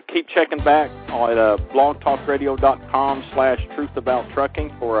 And keep checking back on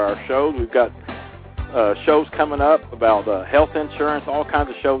blogtalkradio.com/truthabouttrucking for our shows. We've got shows coming up about health insurance, all kinds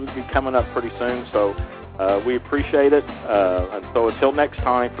of shows will be coming up pretty soon, so we appreciate it. And so until next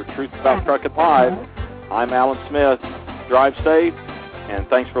time, for Truth About Trucking Live, I'm Alan Smith. Drive safe, and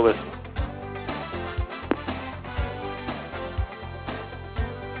thanks for listening.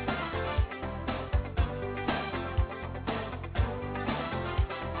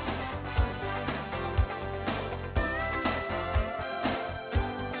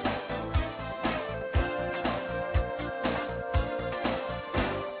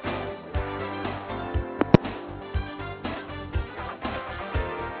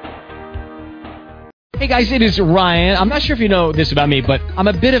 Hey guys, it is Ryan. I'm not sure if you know this about me, but I'm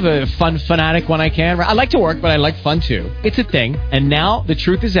a bit of a fun fanatic when I can. I like to work, but I like fun too. It's a thing. And now the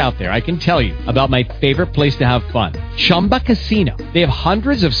truth is out there. I can tell you about my favorite place to have fun. Chumba Casino. They have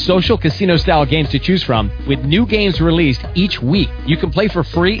hundreds of social casino style games to choose from with new games released each week. You can play for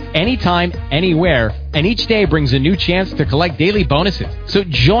free anytime, anywhere. And each day brings a new chance to collect daily bonuses. So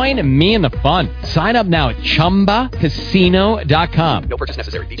join me in the fun. Sign up now at ChumbaCasino.com. No purchase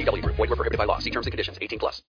necessary. VGW Group. Void where prohibited by law. See terms and conditions. 18+.